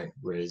 Right.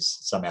 whereas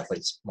some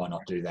athletes might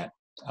not do that.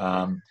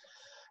 And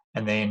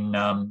then,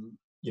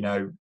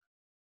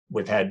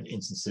 we've had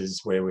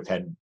instances where we've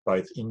had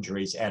both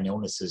injuries and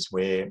illnesses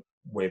where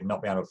we've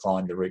not been able to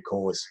find the root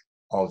cause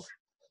of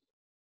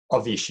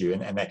the issue.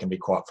 And that can be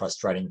quite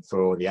frustrating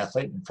for the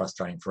athlete and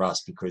frustrating for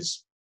us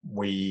because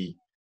we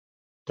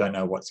don't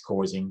know what's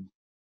causing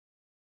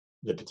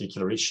the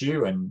particular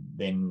issue. And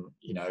then,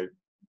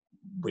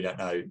 we don't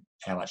know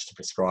how much to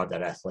prescribe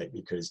that athlete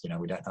because, we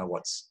don't know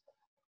what's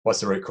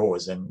the root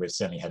cause. And we've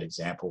certainly had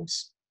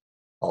examples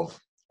of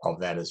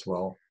that as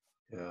well.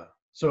 Yeah.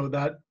 So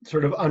that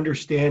sort of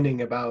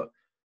understanding about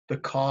the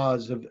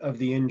cause of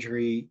the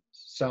injury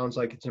sounds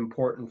like it's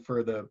important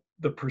for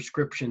the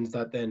prescriptions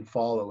that then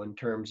follow in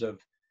terms of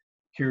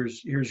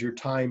here's your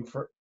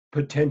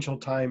potential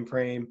time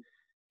frame,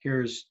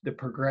 here's the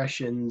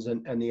progressions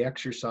and the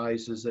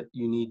exercises that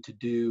you need to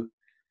do.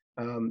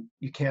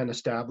 You can't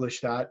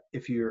establish that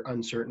if you're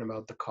uncertain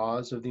about the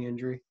cause of the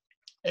injury.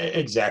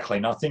 Exactly.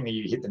 And I think that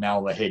you hit the nail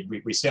on the head.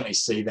 We certainly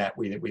see that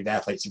with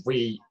athletes. If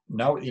we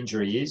know what the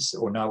injury is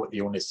or know what the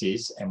illness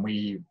is, and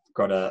we've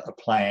got a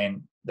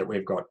plan that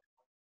we've got,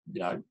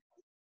 I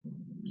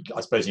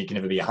suppose you can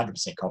never be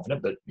 100%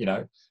 confident, but,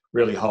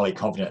 really highly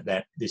confident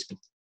that this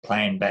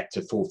plan back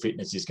to full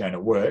fitness is going to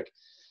work,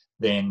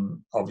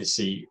 then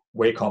obviously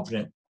we're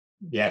confident,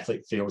 the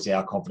athlete feels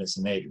our confidence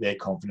and they're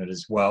confident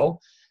as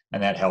well.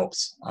 And that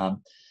helps.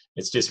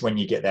 It's just when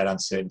you get that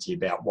uncertainty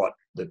about what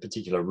the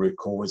particular root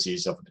cause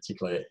is of a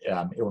particular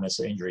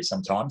illness or injury,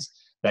 sometimes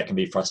that can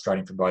be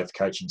frustrating for both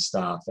coaching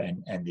staff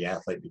and the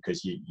athlete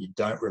because you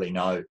don't really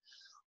know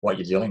what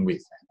you're dealing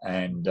with,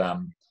 and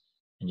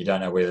you don't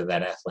know whether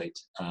that athlete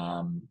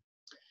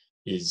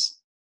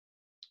is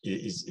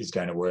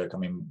going to work. I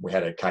mean, we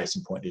had a case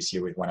in point this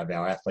year with one of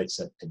our athletes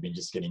that had been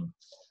just getting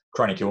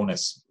chronic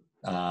illness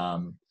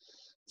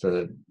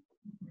for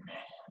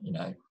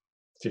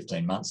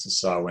 15 months or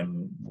so,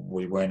 and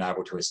we weren't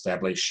able to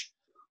establish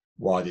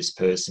why this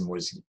person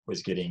was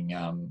getting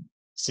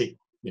sick,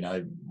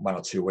 1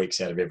 or 2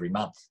 weeks out of every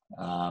month.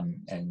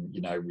 And,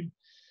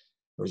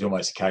 it was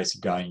almost a case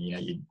of going,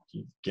 you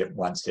get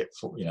one step,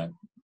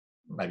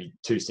 maybe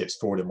 2 steps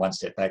forward and 1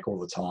 step back all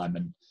the time.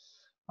 And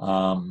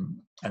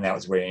that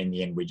was where in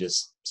the end, we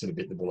just sort of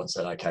bit the bullet and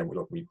said, okay, well,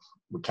 look, we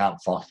can't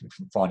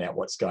find out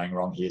what's going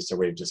wrong here. So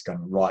we've just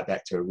gone right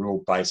back to a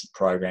real basic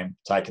program,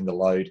 taken the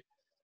load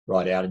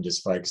right out and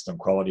just focused on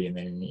quality. And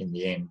then in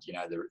the end,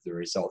 the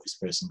result this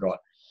person got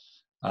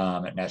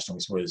at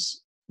Nationals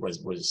was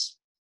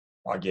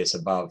I guess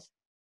above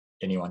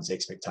anyone's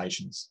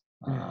expectations,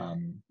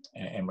 and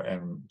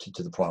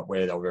to the point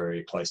where they were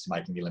very close to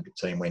making the Olympic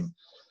team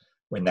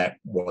when that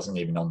wasn't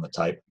even on the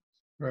tape.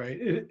 Right.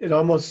 It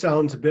almost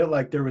sounds a bit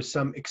like there was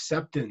some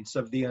acceptance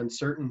of the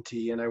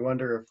uncertainty, and I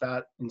wonder if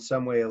that in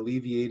some way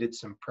alleviated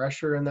some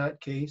pressure in that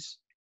case.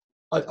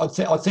 I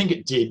think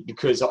it did,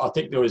 because I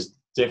think there was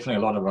definitely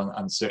a lot of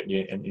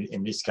uncertainty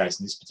in this case,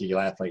 in this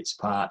particular athlete's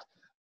part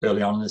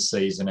early on in the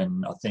season.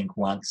 And I think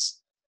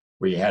once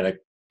we had a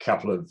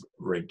couple of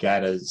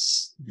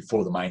regattas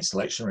before the main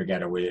selection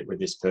regatta where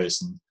this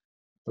person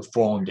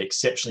performed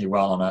exceptionally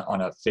well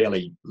on a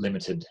fairly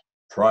limited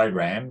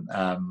program,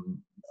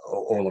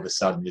 all of a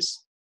sudden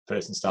this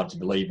person started to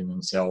believe in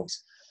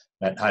themselves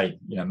that, hey,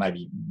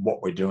 maybe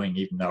what we're doing,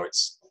 even though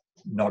it's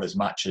not as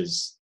much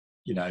as,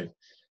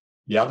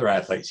 the other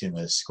athletes in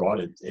the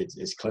squad,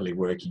 it's clearly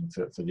working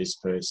for this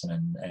person.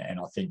 And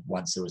I think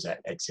once there was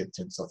that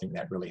acceptance, I think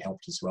that really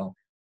helped as well.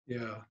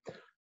 Yeah.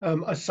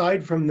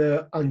 Aside from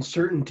the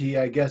uncertainty,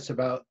 I guess,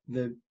 about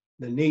the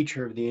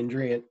nature of the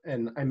injury,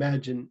 and I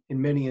imagine in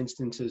many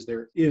instances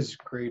there is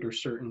greater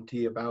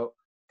certainty about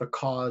the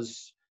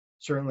cause,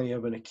 certainly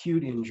of an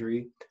acute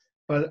injury,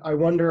 but I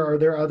wonder, are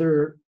there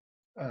other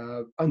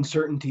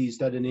uncertainties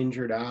that an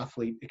injured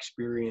athlete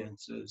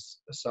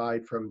experiences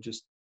aside from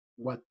just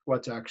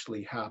what's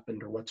actually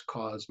happened or what's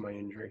caused my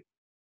injury?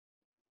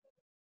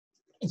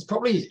 It's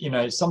probably,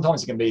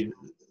 sometimes it can be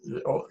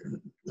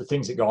the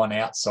things that go on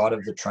outside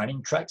of the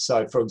training track.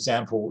 So, for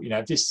example,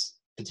 if this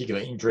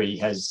particular injury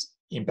has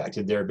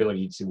impacted their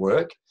ability to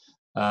work,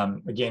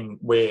 again,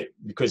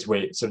 because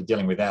we're sort of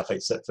dealing with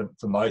athletes that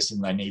for most of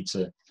them, they need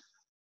to,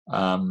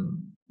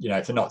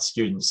 if they're not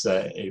students,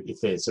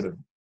 if they're sort of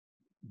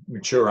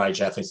mature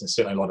age athletes, and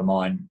certainly a lot of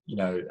mine,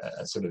 are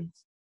sort of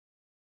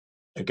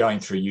are going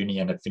through uni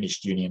and have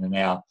finished uni and are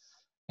now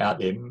out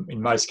there. In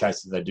most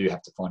cases, they do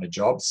have to find a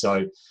job.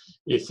 So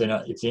if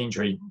the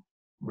injury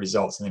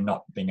results in them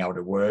not being able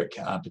to work,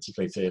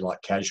 particularly if they're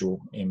like casual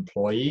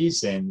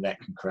employees, then that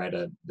can create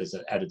there's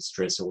an added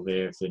stressor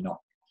there if they're not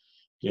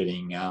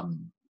getting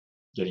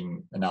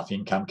enough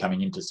income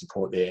coming in to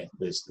support their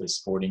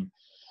sporting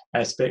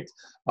aspect.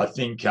 I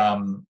think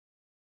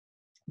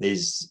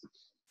there's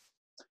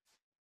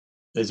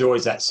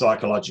always that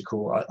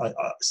psychological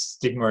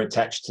stigma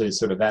attached to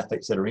sort of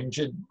athletes that are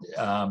injured.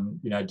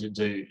 To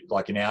do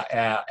like in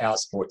our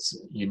sport's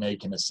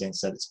unique in a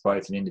sense that it's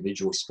both an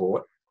individual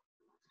sport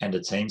and a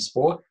team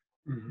sport,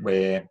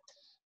 where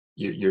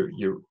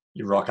you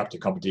rock up to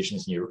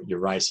competitions and you're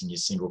racing your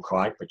single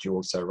kayak, but you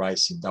also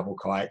race in double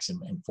kayaks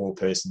and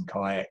 4-person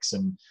kayaks,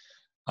 and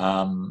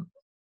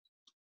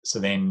so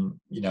then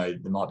there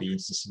might be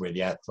instances where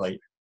the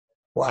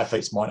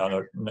athletes might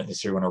not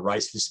necessarily want to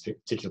race this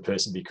particular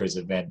person because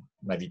they've had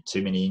maybe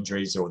too many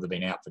injuries or they've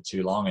been out for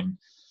too long, and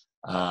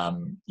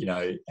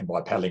and by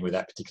paddling with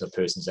that particular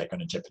person, is that going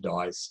to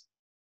jeopardise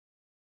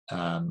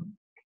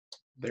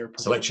their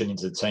selection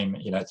into the team?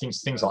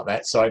 Things like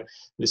that. So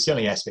there's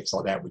certainly aspects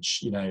like that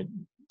which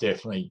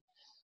definitely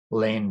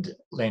lend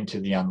to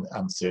the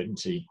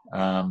uncertainty.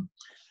 I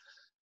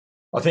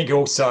think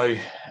also.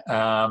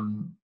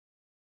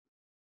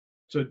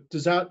 So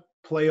does that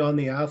play on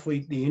the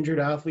injured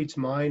athlete's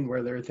mind,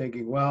 where they're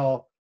thinking,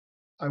 well,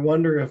 I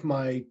wonder if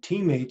my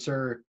teammates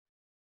are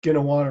going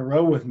to want to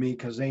row with me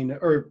because they know,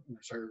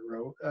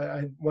 row.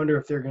 I wonder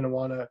if they're going to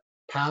want to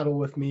paddle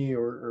with me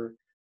or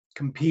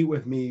compete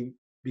with me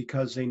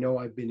because they know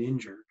I've been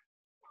injured.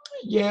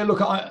 Yeah,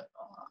 look, I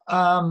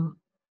know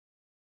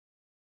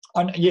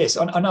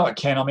it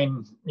can. I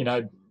mean,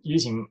 I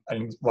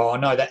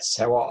know that's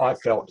how I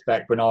felt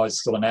back when I was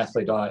still an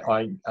athlete.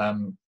 I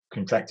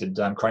contracted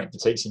chronic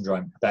fatigue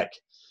syndrome back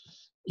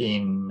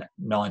in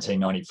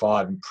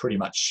 1995 and pretty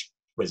much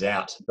was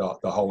out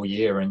the whole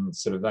year, and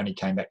sort of only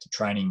came back to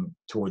training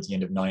towards the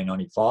end of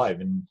 1995.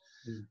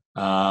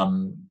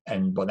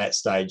 And by that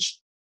stage,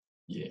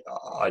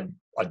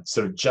 I'd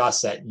sort of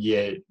just that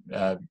year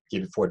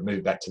before I'd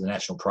moved back to the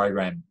national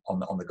program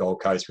on the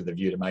Gold Coast with a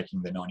view to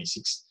making the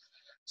 96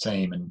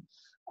 team,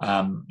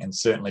 and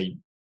certainly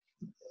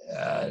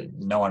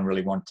no one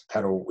really wanted to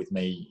paddle with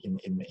me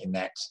in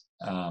that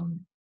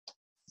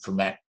from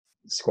that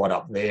squad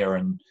up there,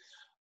 and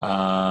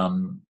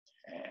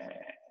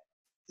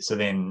so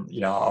then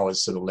I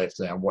was sort of left,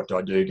 what do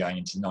I do going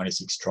into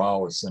 96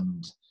 trials,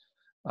 and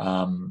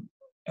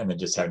there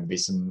just happened to be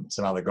some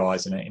other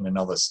guys in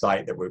another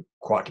state that were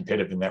quite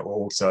competitive and that were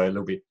also a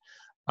little bit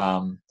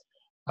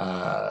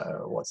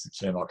what's the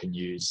term I can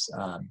use,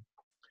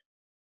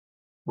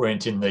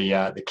 weren't in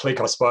the clique,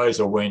 I suppose,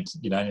 or weren't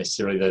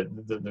necessarily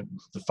the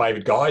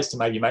favoured guys to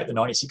maybe make the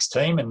 96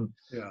 team, and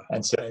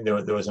certainly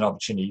there was an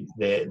opportunity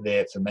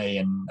there for me,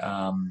 and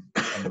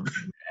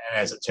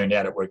as it turned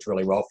out, it worked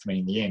really well for me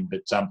in the end.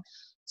 But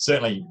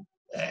certainly,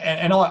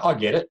 and I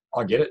get it.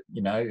 There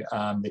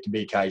can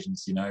be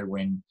occasions,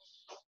 when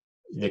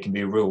there can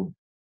be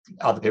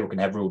other people can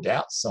have real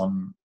doubts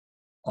on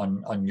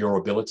your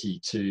ability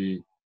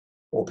to,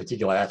 or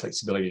particular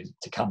athletes' ability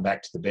to come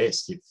back to the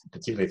best,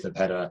 particularly if they've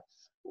had a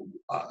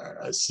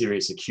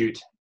serious acute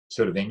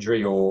sort of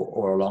injury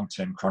or a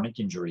long-term chronic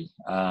injury.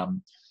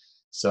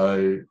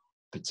 So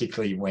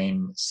particularly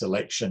when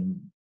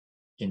selection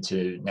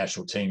into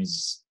national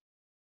teams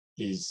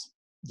is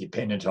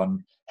dependent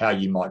on how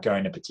you might go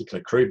in a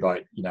particular crew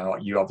boat,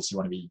 you obviously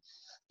want to be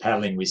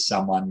paddling with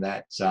someone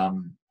that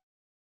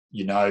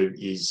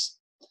is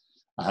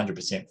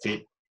 100%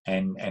 fit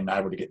and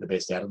able to get the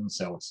best out of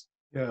themselves.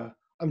 Yeah.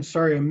 I'm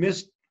sorry, I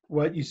missed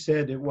what you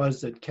said it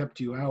was that kept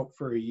you out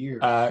for a year.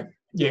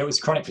 It was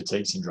chronic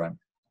fatigue syndrome.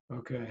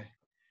 Okay.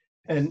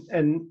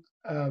 And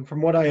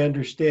from what I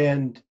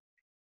understand,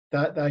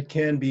 that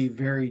can be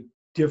very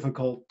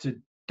difficult to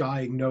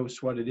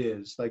diagnose what it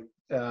is. Like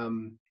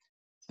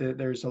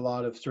there's a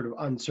lot of sort of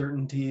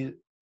uncertainty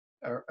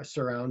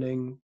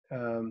surrounding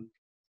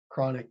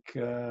chronic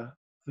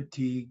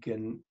fatigue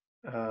and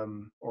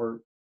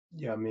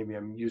maybe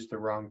I'm used the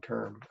wrong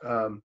term.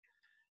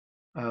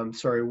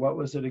 Sorry, what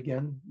was it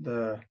again?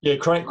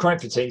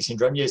 Chronic fatigue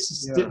syndrome.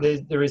 Yes, yeah.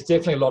 There is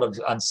definitely a lot of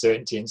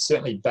uncertainty, and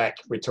certainly back,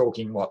 we're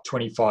talking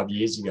 25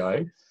 years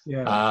ago.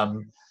 Yeah.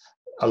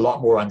 A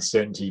lot more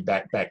uncertainty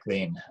back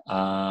then,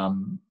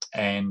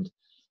 and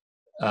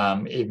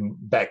even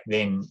back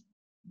then,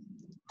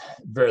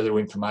 very little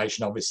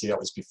information. Obviously, that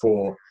was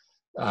before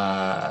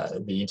the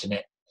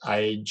internet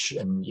age,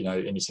 and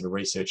any sort of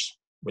research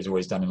was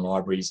always done in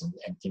libraries and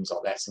things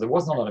like that. So there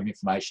wasn't a lot of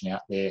information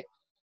out there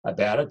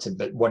about it,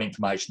 but what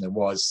information there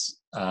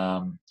was,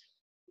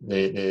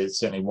 there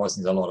certainly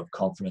wasn't a lot of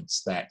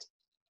confidence that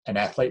an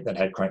athlete that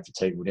had chronic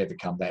fatigue would ever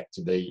come back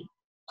to be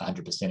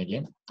 100%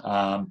 again.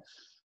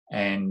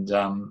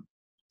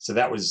 So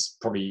that was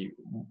probably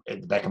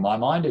at the back of my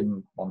mind,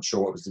 and I'm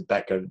sure it was the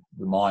back of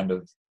the mind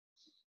of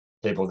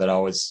people that I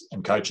was,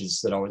 and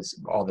coaches that I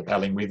was either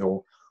paddling with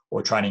or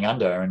training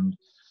under, and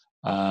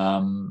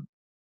I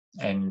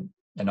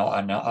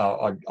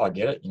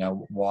get it.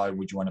 Why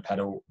would you want to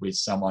paddle with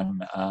someone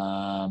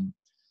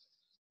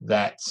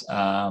that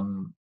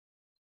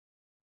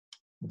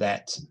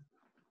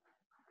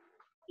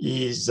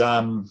is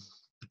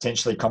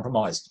potentially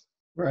compromised?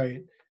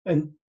 Right.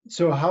 And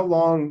so how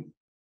long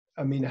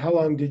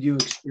did you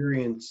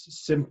experience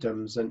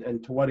symptoms,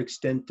 and to what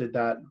extent did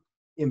that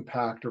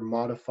impact or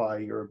modify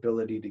your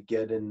ability to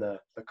get in the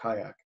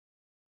kayak?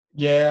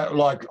 Yeah,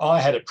 like I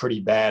had it pretty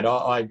bad.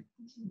 I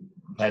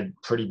had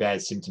pretty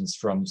bad symptoms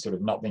from sort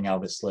of not being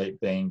able to sleep,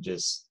 being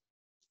just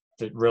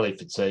really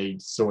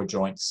fatigued, sore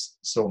joints,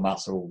 sore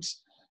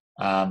muscles.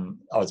 I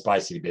was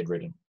basically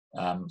bedridden.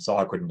 So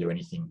I couldn't do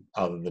anything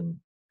other than,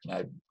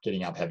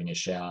 getting up, having a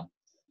shower,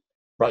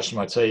 brushing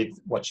my teeth,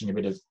 watching a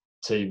bit of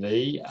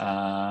TV,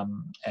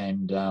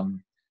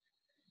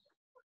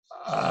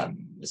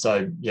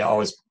 so yeah, I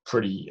was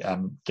pretty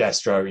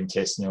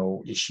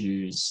gastrointestinal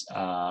issues,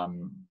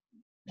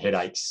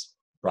 headaches,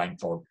 brain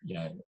fog,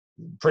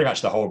 pretty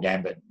much the whole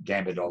gambit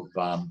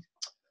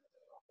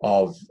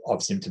of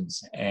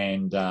symptoms,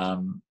 and I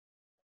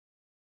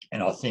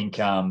think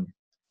and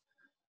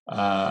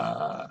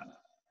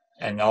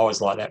I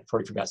was like that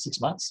probably for about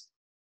 6 months,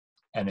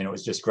 and then it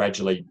was just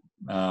gradually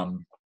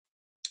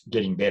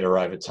getting better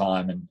over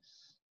time,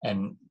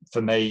 and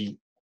for me,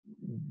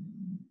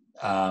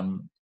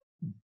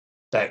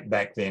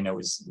 back then it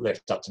was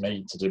left up to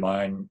me to do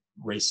my own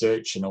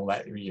research and all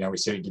that. We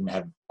certainly didn't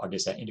have, I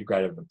guess, that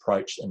integrated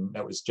approach, and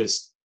that was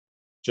just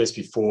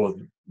before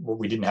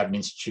we didn't have an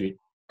institute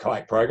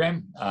kayak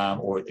program,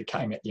 or it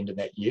came at the end of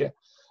that year.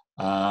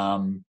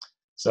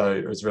 So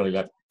it was really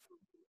left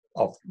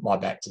off my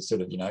back to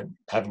sort of,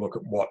 have a look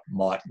at what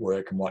might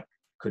work and what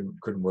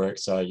couldn't work.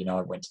 So,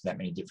 I went to that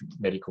many different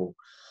medical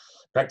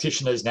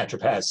practitioners,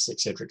 naturopaths, et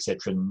cetera,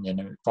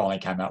 and finally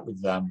came up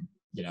with,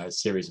 a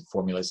series of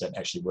formulas that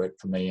actually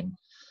worked for me. And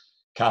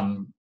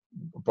come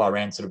by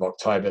around sort of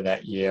October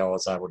that year, I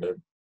was able to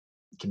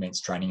commence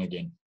training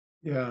again.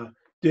 Yeah.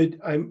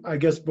 I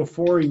guess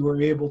before you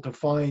were able to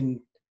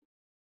find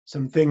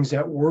some things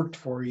that worked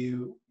for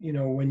you,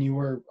 when you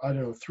were,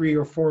 3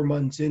 or 4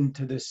 months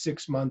into this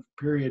 6-month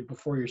period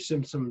before your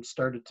symptoms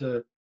started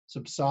to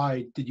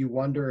subside, did you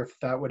wonder if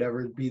that would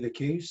ever be the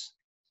case?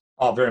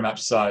 Oh, very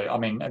much so. I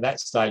mean, at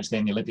that stage,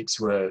 then the Olympics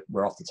were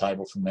off the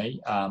table for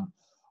me.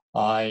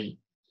 I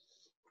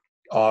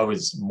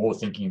was more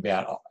thinking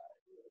about,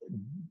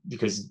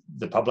 because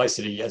the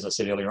publicity, as I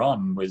said earlier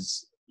on,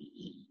 was,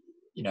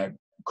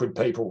 could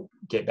people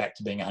get back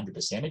to being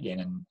 100%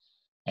 again?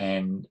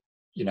 And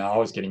I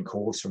was getting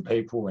calls from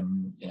people,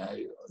 and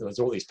there was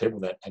all these people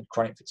that had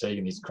chronic fatigue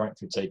and these chronic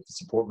fatigue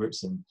support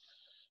groups, and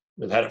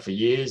they've had it for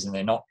years and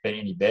they're not being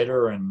any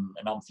better. And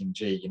I'm thinking,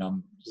 gee,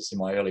 I'm just in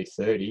my early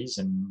 30s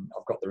and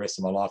I've got the rest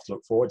of my life to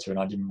look forward to, and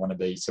I didn't want to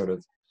be sort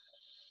of,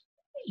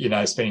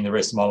 spending the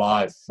rest of my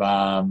life,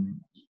 not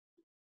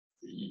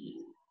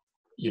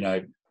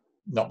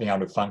being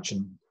able to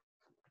function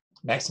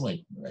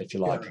maximally, if you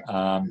like.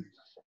 Yeah.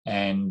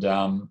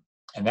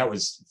 And that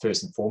was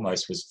first and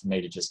foremost, was for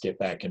me to just get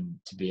back and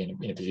to be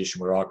in a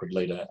position where I could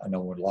lead a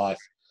normal life,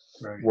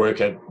 Right. work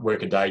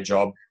a day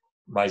job,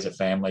 raise a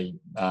family,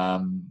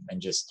 and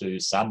just do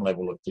some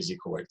level of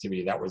physical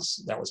activity. That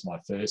was my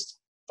first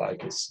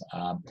focus.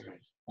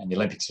 And the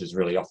Olympics was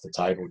really off the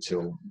table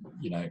till,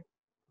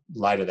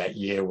 later that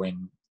year,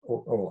 when,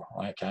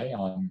 okay,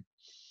 I'm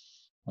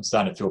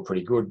starting to feel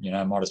pretty good,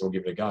 might as well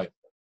give it a go.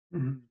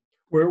 Mm-hmm.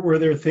 Were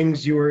there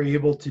things you were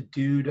able to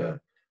do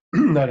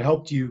that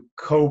helped you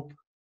cope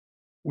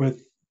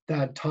with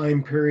that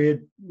time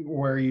period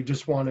where you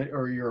just wanted,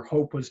 or your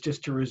hope was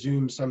just to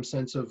resume some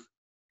sense of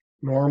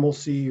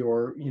normalcy,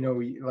 or,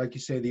 like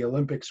you say, the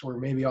Olympics were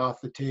maybe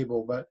off the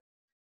table, but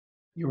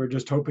you were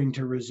just hoping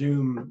to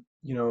resume,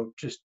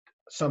 just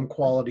some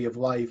quality of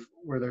life?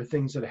 Were there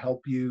things that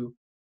help you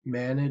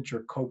manage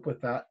or cope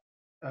with that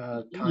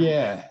time?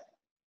 Yeah.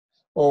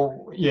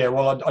 Well,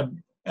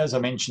 as I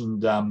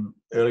mentioned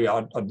earlier,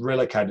 I'd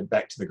relocated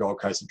back to the Gold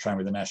Coast and trained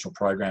with the national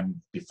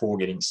program before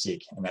getting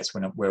sick, and that's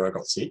where I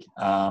got sick.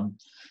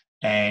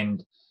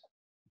 And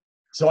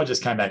so I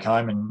just came back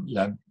home,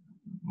 and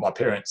my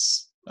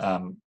parents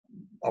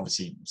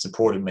obviously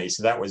supported me,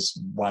 so that was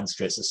one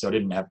stressor. So I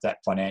didn't have that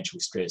financial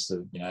stress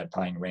of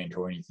paying rent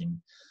or anything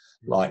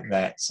like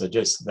that. So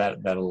just that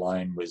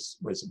alone was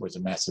a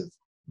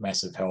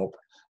massive help.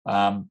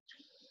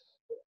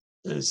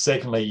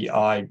 Secondly,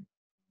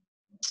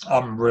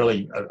 I'm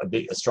really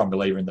a strong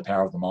believer in the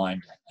power of the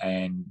mind,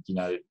 and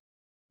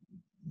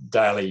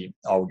daily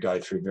I would go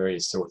through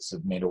various sorts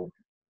of mental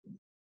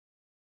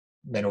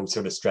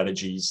sort of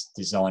strategies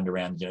designed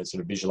around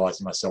sort of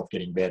visualizing myself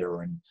getting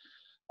better, and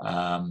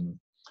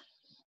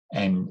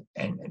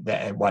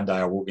that one day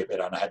I will get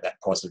better. And I had that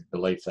positive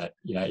belief that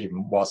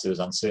even whilst there was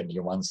uncertainty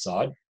on one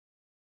side,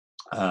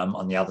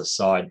 on the other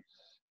side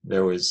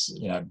there was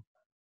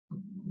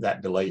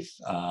that belief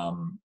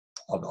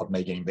of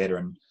me getting better.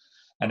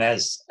 And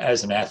as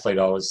an athlete,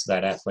 I was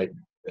that athlete.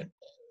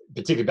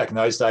 Particularly back in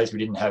those days, we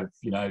didn't have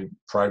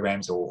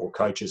programs or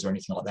coaches or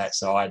anything like that.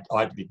 So I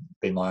had to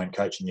be my own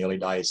coach in the early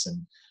days,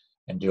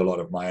 and do a lot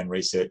of my own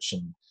research,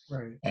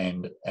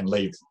 and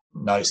leave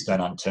no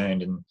stone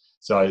unturned. And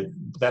so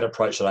that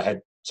approach that I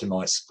had to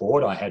my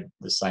sport, I had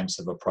the same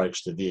sort of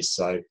approach to this.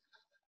 So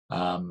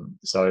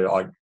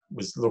I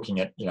was looking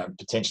at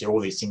potentially all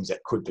these things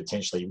that could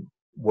potentially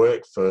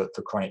work for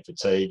chronic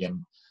fatigue,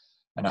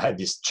 And I had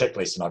this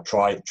checklist, and I'd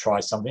try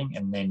something,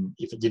 and then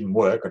if it didn't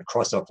work, I'd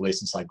cross it off the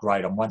list and say,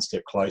 great, I'm one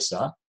step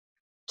closer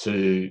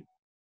to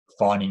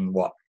finding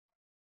what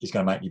is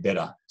going to make me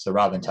better. So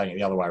rather than taking it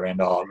the other way around,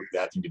 oh, look,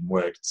 that thing didn't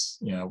work, it's,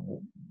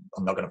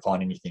 I'm not going to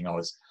find anything. I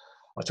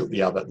took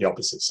the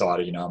opposite side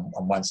of,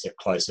 I'm one step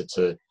closer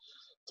to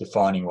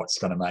finding what's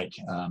going to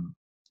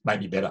make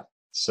me better.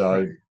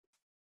 So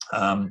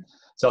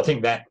so I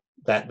think that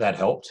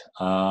helped.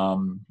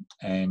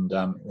 And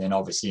then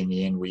obviously in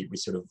the end we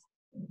sort of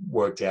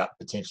worked out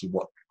potentially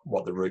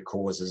what the root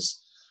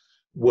causes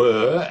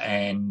were,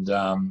 and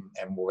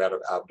we're able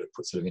to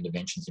put sort of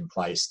interventions in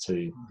place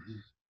to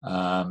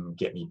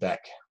get me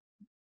back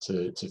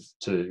to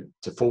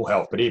full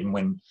health. But even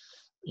when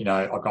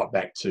I got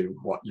back to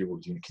what you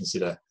would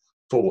consider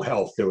full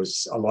health, there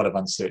was a lot of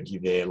uncertainty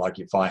there. Like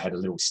if I had a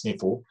little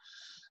sniffle,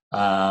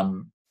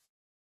 I'd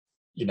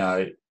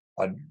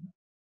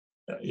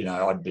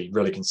be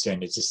really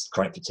concerned. It's just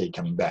chronic fatigue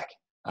coming back.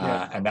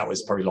 And that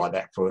was probably like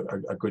that for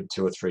a good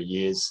 2 or 3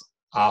 years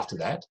after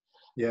that.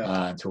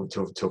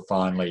 Until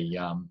finally,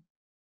 I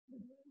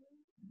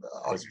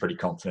was pretty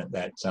confident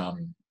that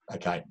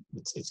okay,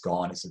 it's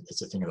gone.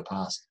 It's a thing of the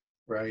past.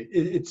 Right.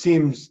 It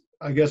seems,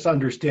 I guess,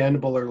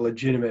 understandable or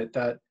legitimate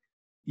that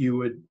you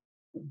would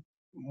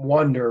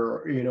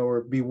wonder,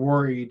 or be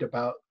worried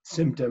about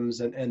symptoms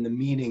and the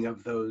meaning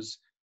of those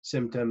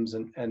symptoms,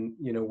 and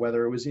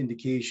whether it was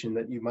indication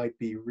that you might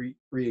be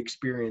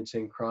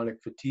re-experiencing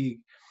chronic fatigue.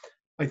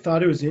 I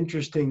thought it was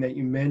interesting that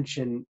you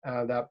mentioned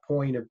that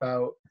point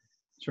about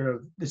sort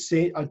of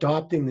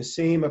adopting the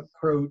same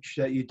approach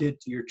that you did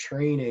to your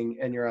training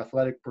and your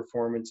athletic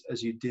performance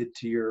as you did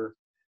to your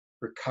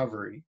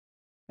recovery.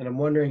 And I'm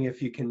wondering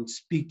if you can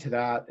speak to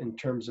that in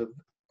terms of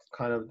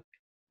kind of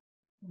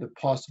the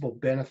possible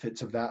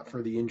benefits of that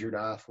for the injured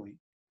athlete.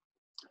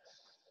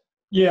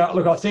 Yeah,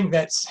 look, I think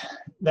that's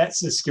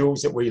the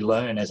skills that we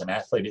learn as an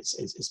athlete.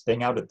 It's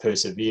being able to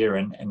persevere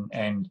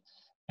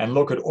and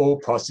look at all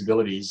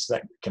possibilities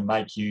that can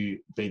make you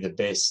be the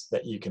best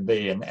that you can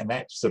be. And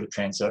that sort of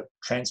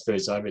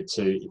transfers over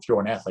to, if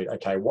you're an athlete,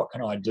 okay, what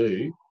can I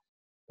do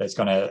that's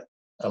going to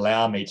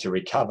allow me to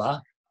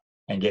recover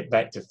and get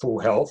back to full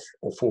health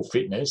or full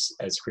fitness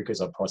as quick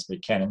as I possibly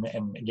can?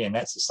 And again,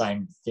 that's the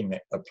same thing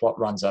that a plot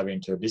runs over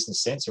into a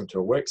business sense or into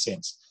a work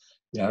sense.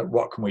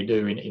 What can we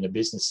do in a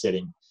business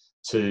setting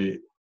to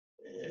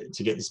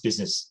get this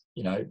business,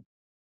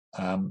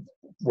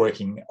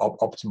 working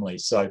optimally?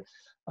 So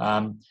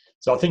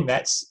I think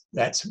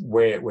that's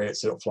where it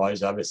sort of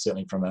flows over,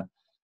 certainly from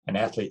an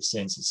athlete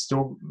sense. It's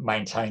still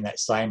maintaining that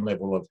same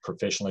level of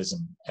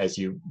professionalism as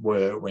you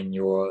were when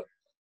you're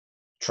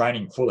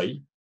training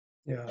fully,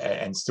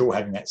 and still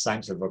having that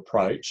same sort of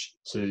approach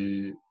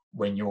to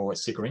when you're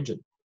sick or injured.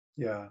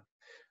 Yeah.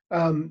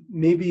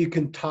 Maybe you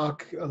can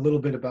talk a little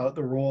bit about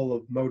the role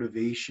of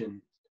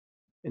motivation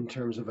in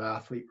terms of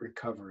athlete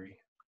recovery.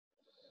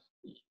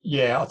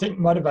 Yeah, I think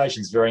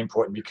motivation is very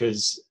important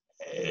because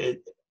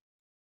it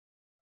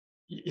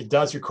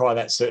does require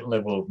that certain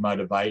level of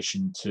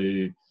motivation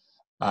to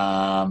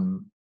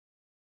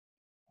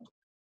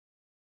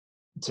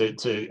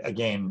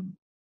again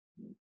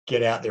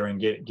get out there and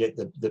get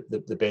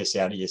the best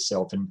out of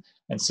yourself, and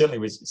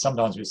certainly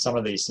sometimes with some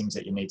of these things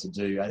that you need to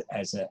do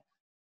as an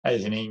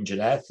injured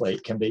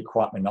athlete can be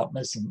quite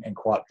monotonous and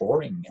quite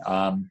boring.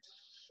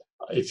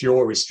 If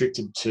you're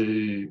restricted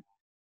to,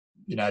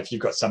 if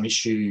you've got some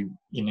issue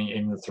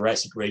in the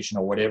thoracic region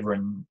or whatever,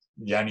 and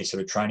the only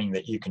sort of training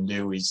that you can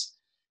do is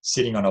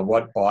sitting on a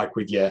watt bike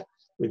with your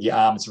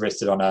arms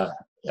rested on a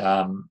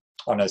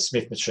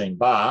Smith machine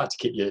bar to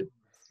keep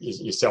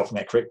yourself in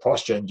that correct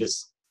posture, and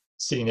just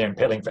sitting there and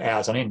pedaling for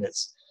hours on end,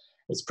 it's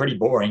pretty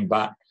boring,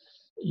 but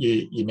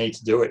you need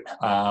to do it.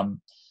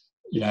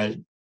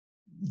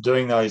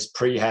 Doing those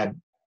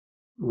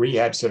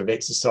rehab sort of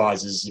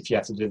exercises, if you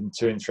have to do them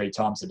 2 and 3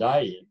 times a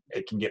day,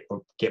 it can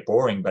get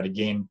boring. But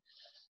again,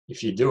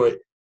 if you do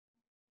it,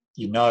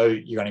 you're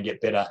going to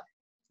get better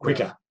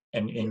quicker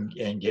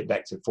and get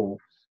back to full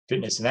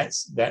fitness. And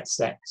that's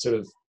that sort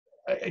of,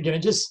 again,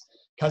 it just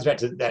comes back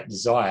to that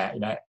desire.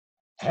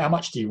 How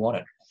much do you want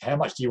it? How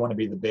much do you want to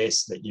be the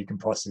best that you can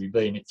possibly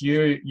be? And if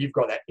you've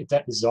got that, if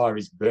that desire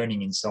is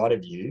burning inside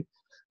of you,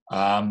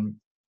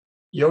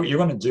 you're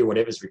going to do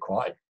whatever's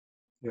required.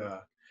 Yeah.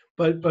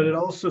 But it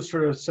also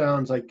sort of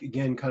sounds like,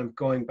 again, kind of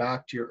going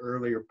back to your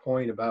earlier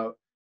point about,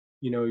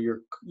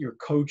 your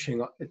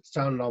coaching, it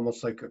sounded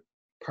almost like a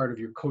part of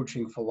your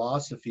coaching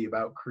philosophy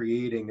about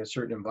creating a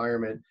certain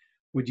environment.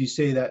 Would you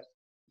say that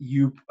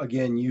you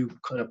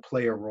kind of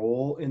play a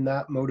role in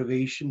that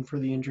motivation for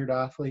the injured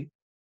athlete?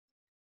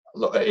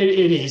 Look,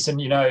 it is.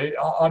 And,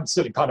 I'm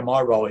certainly, part of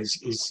my role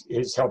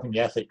is helping the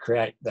athlete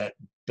create that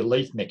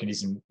belief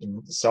mechanism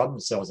inside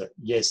themselves that,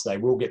 yes, they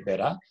will get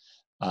better.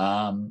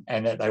 And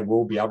that they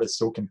will be able to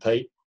still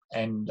compete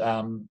and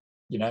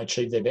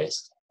achieve their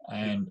best.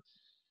 And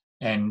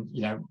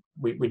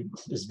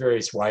there's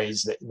various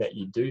ways that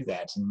you do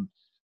that, and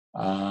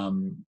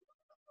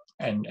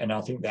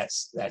I think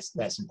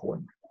that's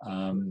important.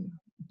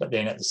 But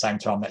then at the same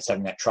time, that's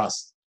having that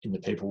trust in the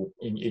people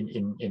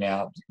in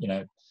our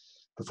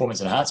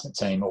performance enhancement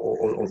team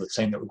or the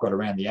team that we've got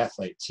around the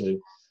athlete to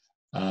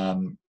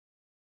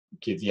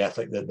give the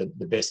athlete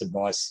the best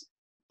advice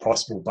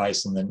possible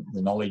based on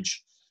the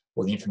knowledge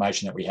or the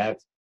information that we have.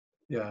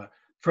 Yeah.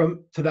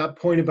 To that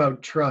point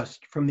about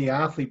trust, from the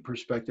athlete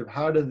perspective,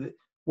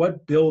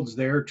 what builds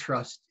their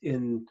trust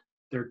in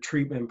their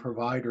treatment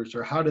providers,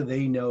 or how do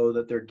they know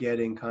that they're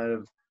getting kind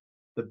of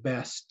the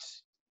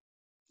best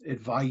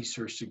advice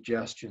or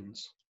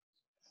suggestions?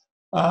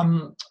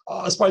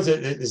 I suppose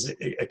there's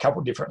a couple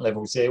of different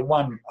levels there.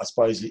 One, I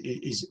suppose,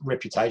 is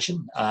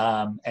reputation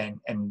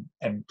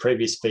and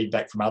previous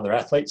feedback from other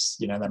athletes.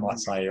 They might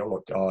say, "Oh,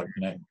 look,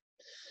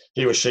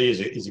 he or she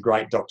is a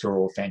great doctor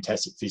or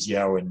fantastic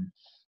physio," and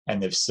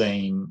they've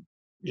seen,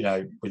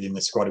 within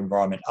the squad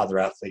environment, other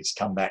athletes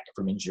come back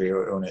from injury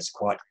or illness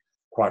quite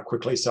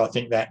quickly. So I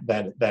think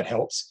that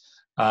helps.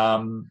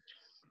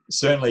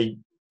 Certainly,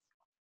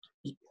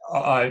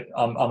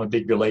 I'm a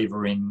big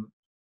believer in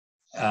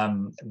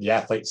the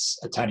athletes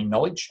attaining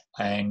knowledge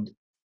and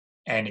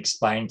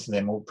explaining to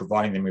them or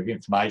providing them with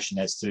information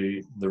as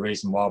to the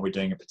reason why we're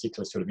doing a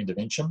particular sort of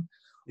intervention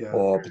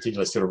or a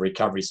particular sort of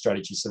recovery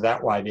strategy. So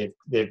that way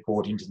they've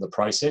bought into the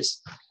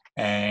process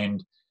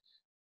and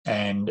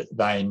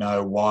they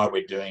know why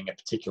we're doing a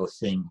particular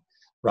thing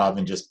rather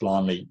than just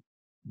blindly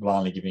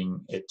giving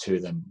it to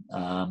them.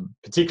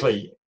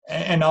 Particularly,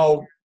 and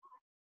I'll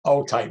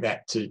take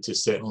that to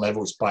certain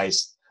levels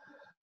based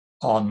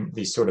on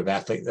the sort of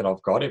athlete that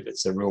I've got. If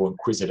it's a real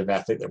inquisitive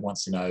athlete that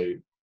wants to know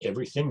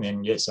everything,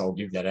 then yes, I'll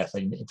give that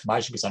athlete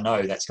information because I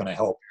know that's going to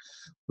help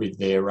with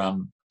their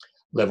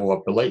level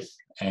of belief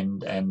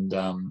and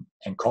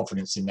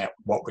confidence in that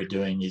what we're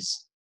doing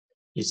is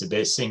the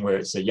best thing. Where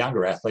it's a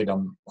younger athlete,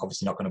 I'm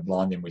obviously not going to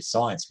blind them with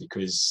science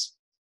because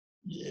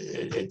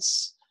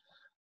it's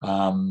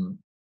they're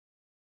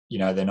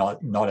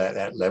not at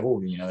that level.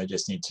 They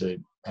just need to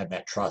have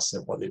that trust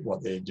that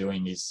what they're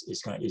doing is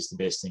the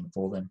best thing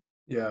for them.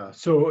 Yeah.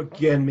 So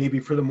again, maybe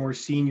for the more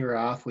senior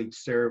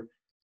athletes,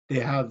 they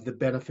have the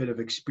benefit of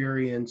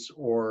experience,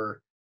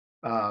 or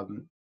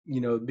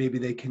maybe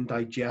they can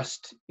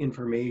digest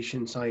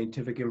information,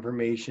 scientific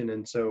information,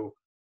 and so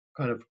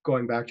kind of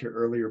going back to your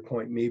earlier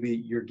point, maybe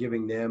you're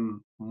giving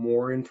them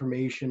more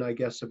information, I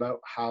guess,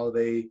 about how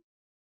they,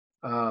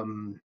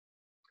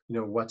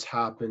 what's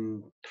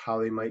happened, how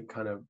they might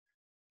kind of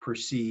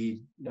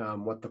proceed,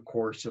 what the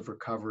course of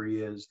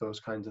recovery is, those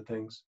kinds of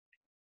things.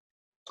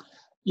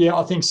 Yeah,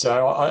 I think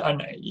so.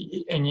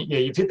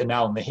 You've hit the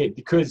nail on the head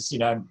because,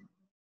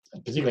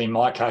 particularly in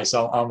my case,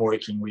 I'm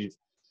working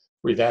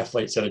with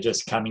athletes that are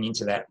just coming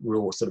into that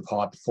real sort of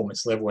high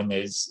performance level, and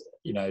there's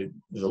a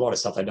lot of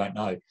stuff they don't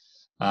know.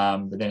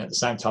 But then at the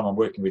same time, I'm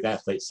working with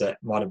athletes that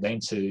might have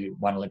been to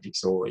one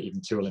Olympics or even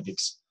two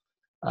Olympics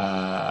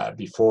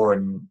before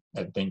and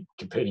have been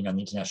competing on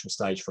the international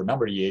stage for a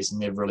number of years,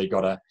 and they've really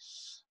got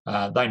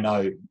they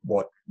know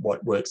what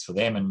works for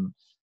them. And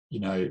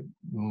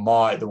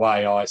the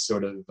way I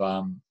sort of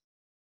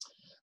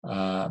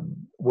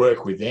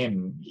work with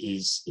them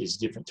is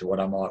different to what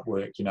I might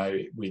work,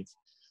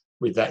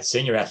 with that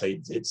senior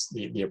athlete. It's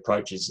the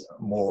approach is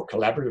a more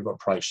collaborative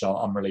approach. So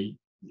I'm really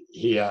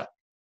here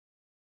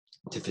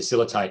to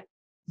facilitate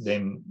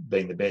them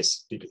being the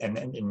best, and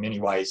in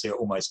many ways they're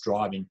almost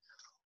driving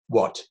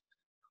what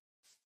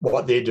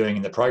they're doing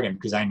in the program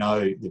because they know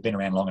they've been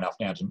around long enough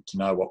now to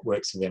know what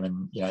works for them.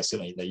 And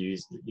certainly they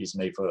use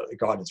me for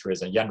guidance.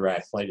 Whereas a younger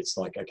athlete, it's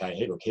like, okay,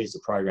 hey, look, here's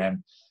the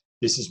program.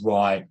 This is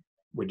why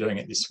we're doing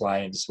it this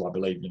way, and this is why I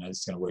believe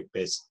it's going to work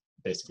best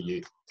for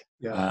you.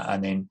 Yeah.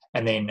 And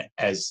then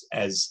as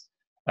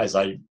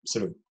they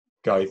sort of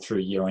go through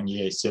year on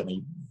year,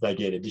 certainly they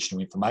get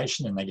additional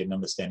information and they get an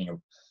understanding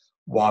of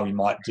why we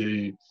might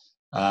do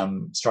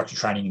structured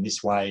training in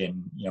this way,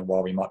 and why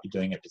we might be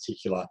doing a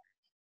particular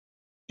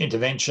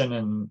intervention,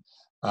 and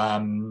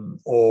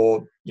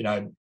or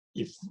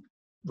if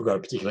we've got a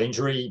particular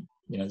injury,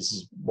 this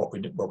is what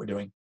we're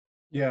doing.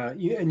 Yeah,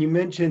 and you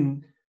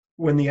mentioned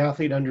when the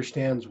athlete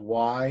understands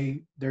why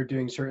they're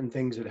doing certain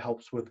things, it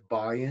helps with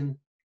buy-in.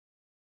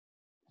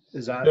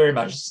 Is that very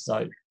much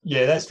so?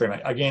 Yeah, that's very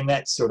much. Again,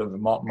 that's sort of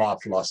my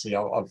philosophy.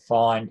 I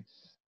find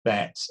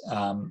that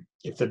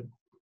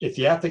if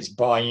the athletes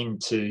buy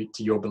into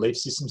your belief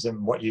systems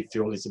and what you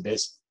feel is the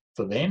best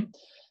for them,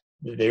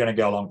 they're going to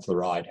go along for the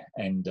ride,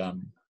 and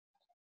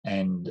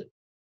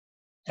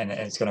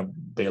it's going to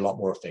be a lot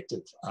more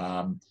effective.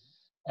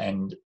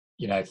 And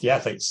if the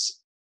athletes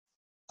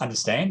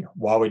understand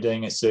why we're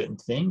doing a certain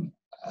thing,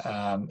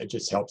 it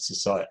just helps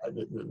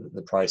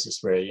the process.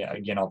 Where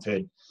again, I've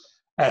heard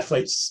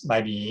athletes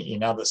maybe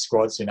in other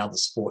squads in other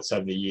sports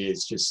over the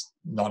years just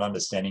not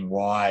understanding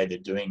why they're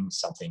doing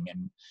something,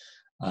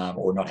 and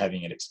or not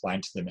having it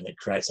explained to them, and it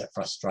creates that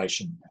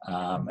frustration.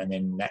 And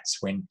then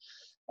that's when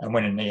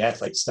the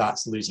athlete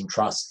starts losing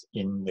trust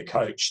in the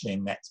coach,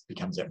 then that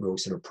becomes that real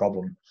sort of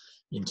problem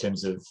in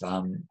terms of,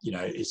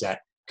 is that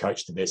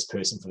coach the best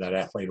person for that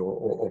athlete,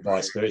 or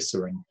vice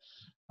versa.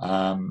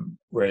 And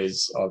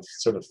whereas I've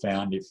sort of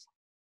found if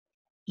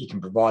you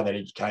can provide that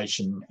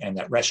education and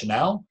that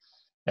rationale,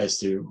 as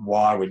to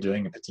why we're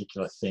doing a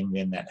particular thing,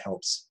 then that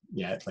helps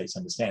the athletes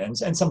understand.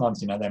 And sometimes,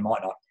 they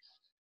might not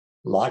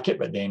like it,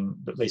 but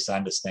at least they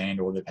understand,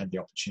 or they've had the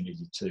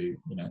opportunity to,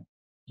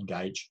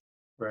 engage.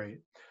 Right.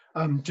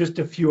 Just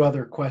a few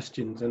other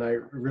questions, and I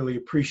really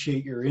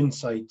appreciate your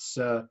insights.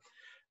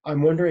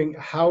 I'm wondering,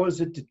 how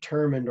is it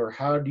determined, or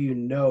how do you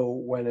know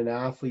when an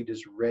athlete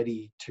is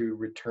ready to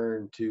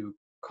return to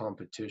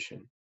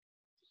competition?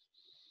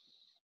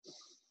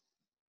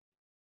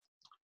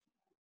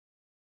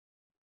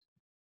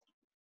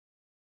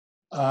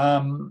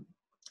 I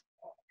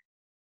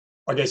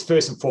guess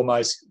first and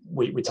foremost,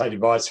 we take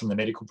advice from the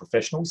medical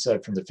professionals, so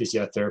from the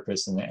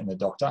physiotherapist and the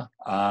doctor.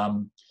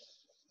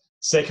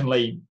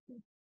 Secondly,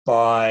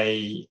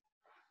 by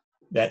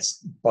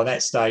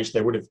that stage,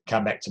 they would have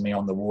come back to me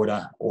on the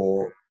water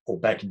or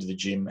back into the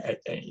gym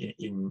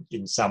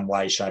in some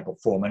way, shape, or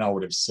form, and I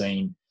would have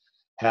seen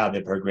how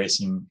they're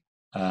progressing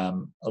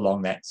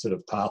along that sort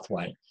of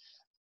pathway.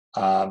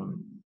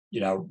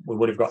 We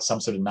would have got some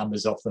sort of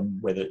numbers off them,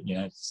 whether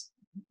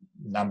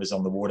numbers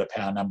on the water,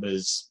 power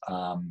numbers,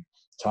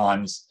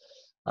 times,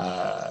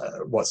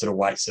 what sort of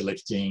weights they're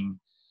lifting,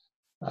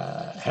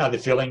 how they're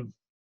feeling.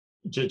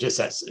 Just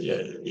that's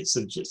it's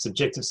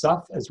subjective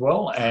stuff as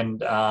well,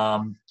 and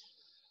how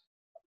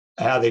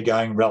they're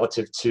going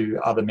relative to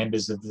other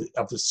members of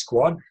the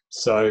squad.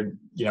 So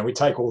we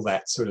take all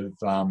that sort of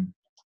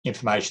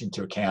information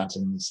into account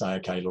and say,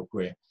 okay, look,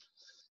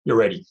 you're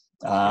ready.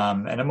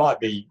 And it might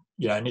be,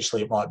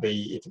 initially it might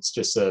be, if it's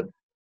just a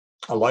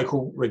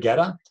local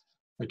regatta,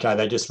 okay,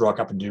 they just rock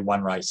up and do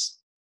one race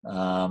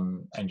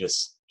and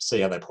just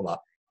see how they pull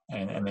up.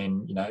 And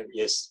then,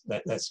 yes,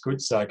 that's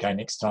good. So, okay,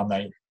 next time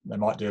they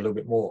might do a little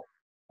bit more.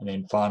 And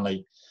then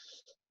finally,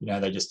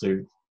 they just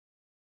do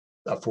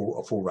a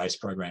full race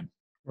program.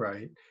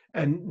 Right.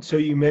 And so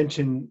you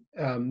mentioned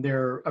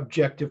their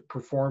objective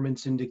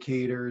performance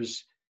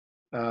indicators,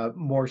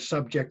 more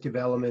subjective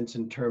elements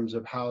in terms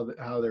of how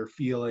they're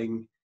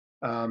feeling,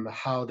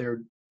 how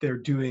they're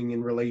doing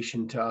in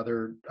relation to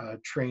other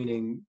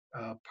training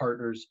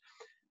partners.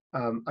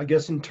 I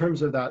guess in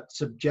terms of that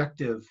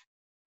subjective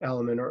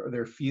element or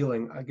their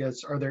feeling, I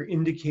guess, are there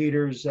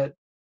indicators that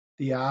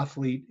the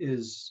athlete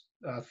is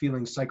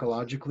feeling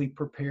psychologically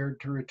prepared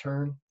to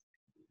return?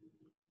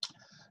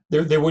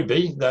 There would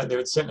be. There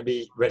would certainly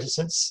be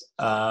reticence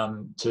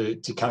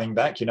to coming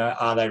back.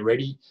 Are they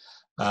ready?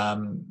 Are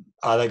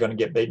they going to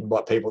get beaten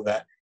by people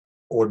that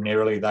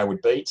ordinarily they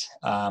would beat?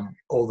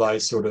 All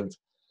those sort of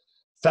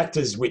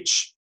factors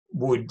which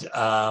would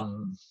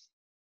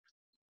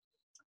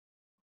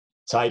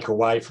take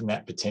away from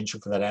that potential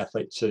for that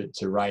athlete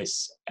to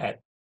race at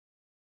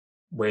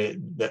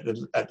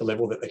the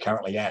level that they're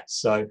currently at.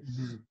 So,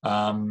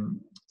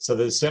 so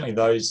there's certainly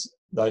those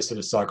sort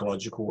of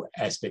psychological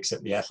aspects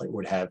that the athlete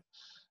would have.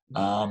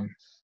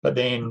 But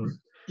then,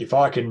 if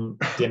I can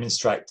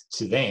demonstrate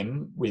to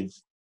them with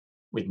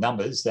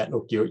numbers that,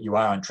 look, you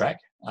are on track,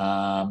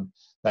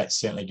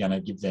 that's certainly going to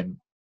give them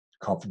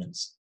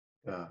confidence.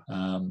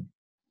 Yeah.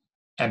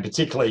 And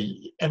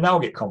particularly, and they'll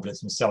get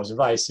confidence themselves if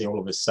they see all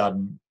of a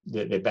sudden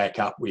that they're back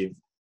up with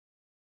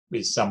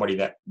somebody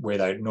where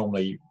they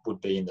normally would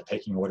be in the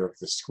pecking order of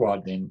the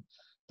squad. Then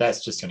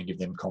that's just going to give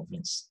them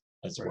confidence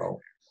as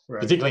well.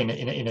 Right. Particularly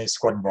in a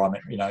squad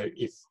environment.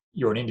 If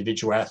you're an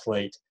individual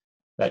athlete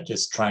that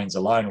just trains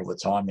alone all the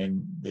time,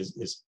 then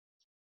there's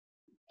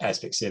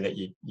aspects there that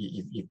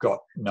you've got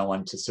no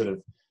one to sort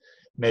of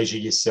measure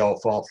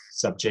yourself off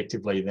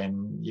subjectively.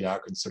 Then I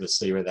can sort of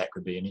see where that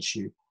could be an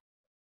issue.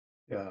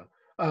 Yeah.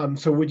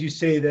 So would you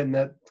say then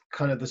that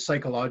kind of the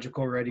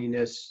psychological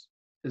readiness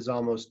is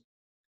almost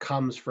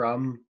comes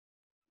from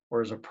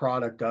or is a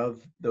product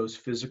of those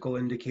physical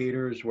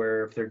indicators,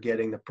 where if they're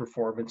getting the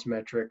performance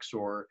metrics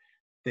or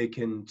they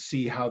can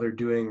see how they're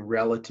doing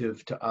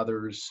relative to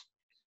others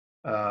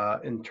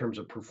in terms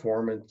of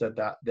performance,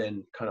 that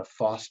then kind of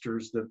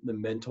fosters the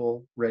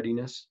mental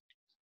readiness?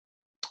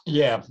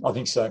 Yeah, I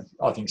think so.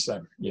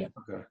 Yeah.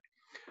 Okay.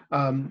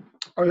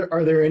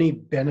 Are there any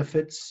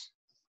benefits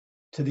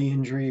to the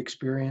injury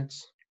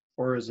experience,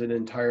 or is it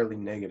entirely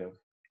negative?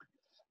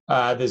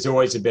 There's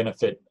always a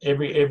benefit.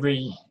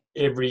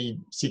 Every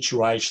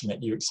situation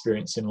that you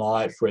experience in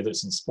life, whether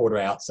it's in sport or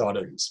outside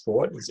of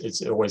sport,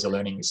 it's always a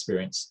learning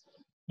experience.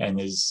 And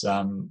there's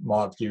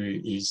my view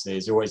is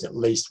there's always at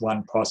least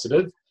one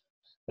positive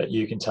that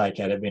you can take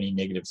out of any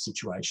negative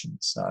situation.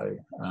 So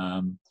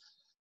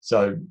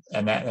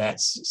and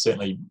that's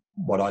certainly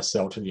what I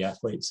sell to the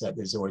athletes, that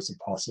there's always a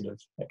positive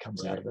that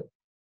comes out of it.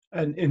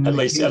 And in at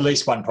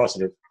least one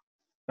positive.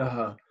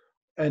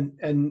 And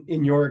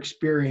in your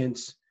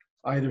experience,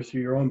 either through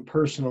your own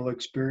personal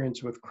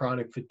experience with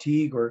chronic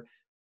fatigue, or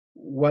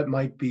what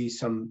might be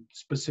some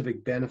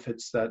specific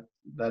benefits that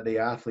the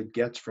athlete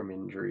gets from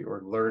injury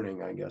or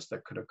learning, I guess,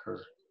 that could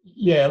occur?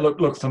 Yeah,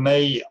 look, for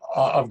me,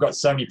 I've got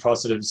so many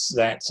positives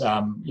that,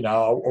 I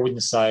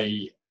wouldn't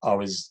say I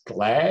was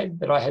glad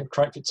that I had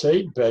chronic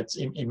fatigue, but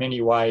in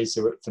many ways,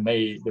 for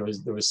me, there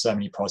was so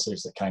many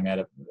positives that came out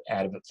of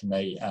it for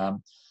me.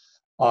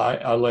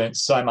 I learned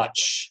so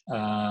much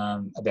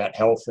about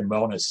health and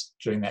wellness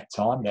during that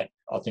time that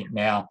I think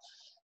now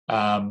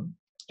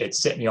it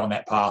set me on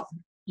that path,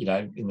 you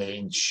know, in the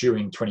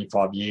ensuing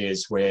 25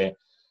 years where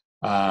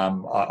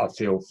I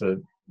feel for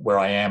where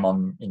I am,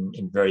 I'm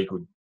in very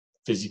good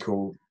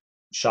physical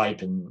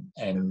shape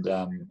and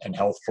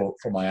health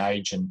for my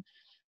age, and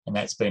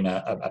that's been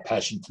a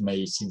passion for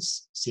me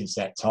since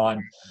that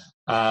time.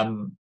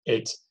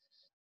 It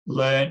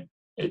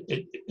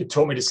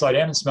taught me to slow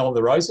down and smell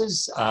the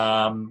roses,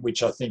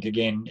 which I think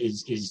again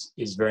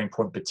is very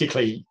important,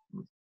 particularly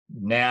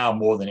now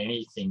more than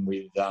anything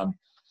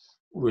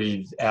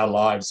with our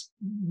lives.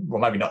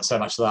 Well, maybe not so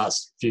much the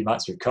last few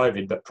months with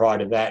COVID, but prior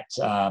to that,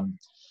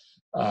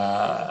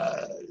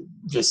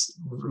 just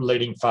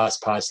leading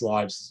fast-paced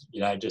lives,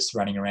 you know, just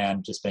running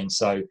around, just being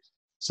so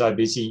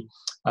busy.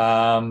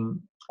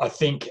 I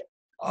think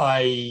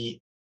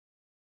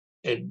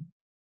it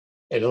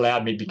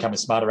allowed me to become a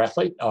smarter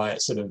athlete. I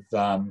sort of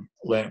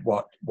learnt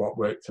what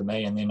worked for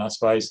me, and then I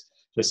suppose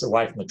just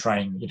away from the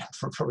training, you know,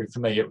 probably for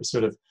me, it was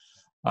sort of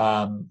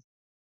I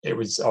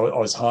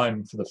was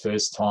home for the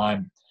first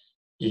time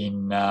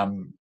in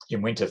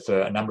winter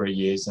for a number of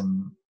years,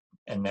 and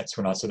that's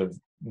when I sort of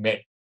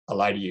met a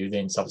lady who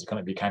then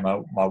subsequently became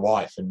my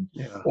wife, and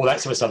all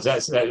that sort of stuff.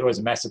 That was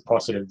a massive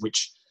positive,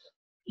 which,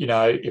 you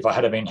know, if I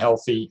had been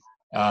healthy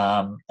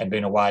and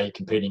been away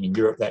competing in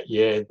Europe that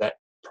year, that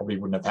probably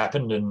wouldn't have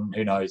happened, and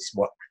who knows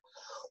what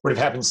would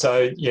have happened.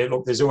 So yeah,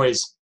 look, there's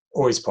always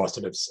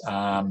positives,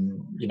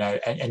 you know,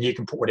 and you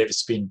can put whatever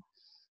spin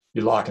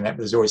you like in that, but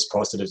there's always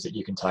positives that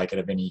you can take out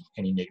of any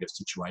negative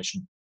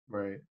situation.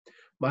 Right.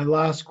 My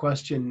last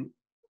question,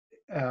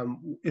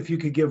 if you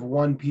could give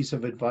one piece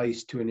of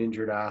advice to an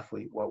injured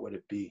athlete, what would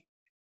it be?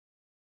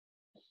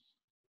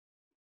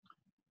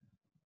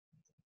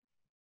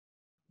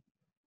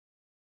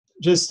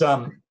 Just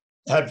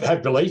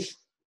have belief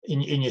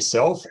in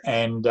yourself,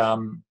 and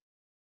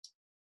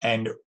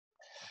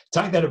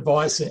take that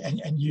advice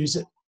and use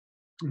it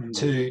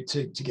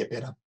to get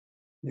better.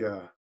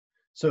 Yeah.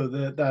 So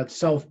that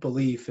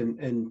self-belief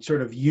and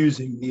sort of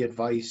using the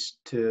advice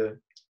to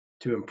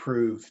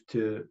improve,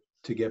 to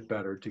get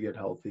better, to get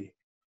healthy.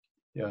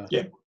 Yeah.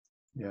 Yeah.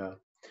 Yeah.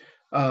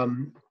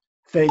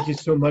 Thank you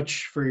so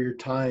much for your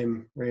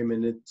time,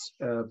 Raymond. It's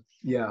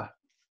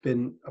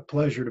been a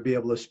pleasure to be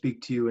able to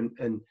speak to you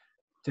and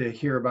to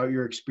hear about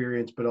your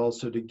experience, but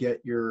also to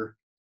get your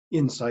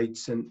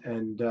insights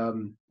and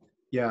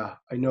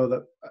I know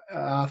that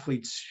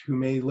athletes who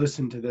may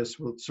listen to this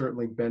will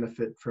certainly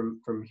benefit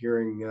from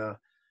hearing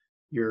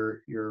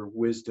your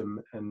wisdom,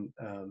 and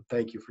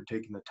thank you for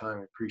taking the time.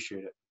 I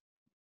appreciate it.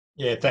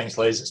 Yeah, thanks,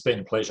 Les. It's been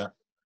a pleasure.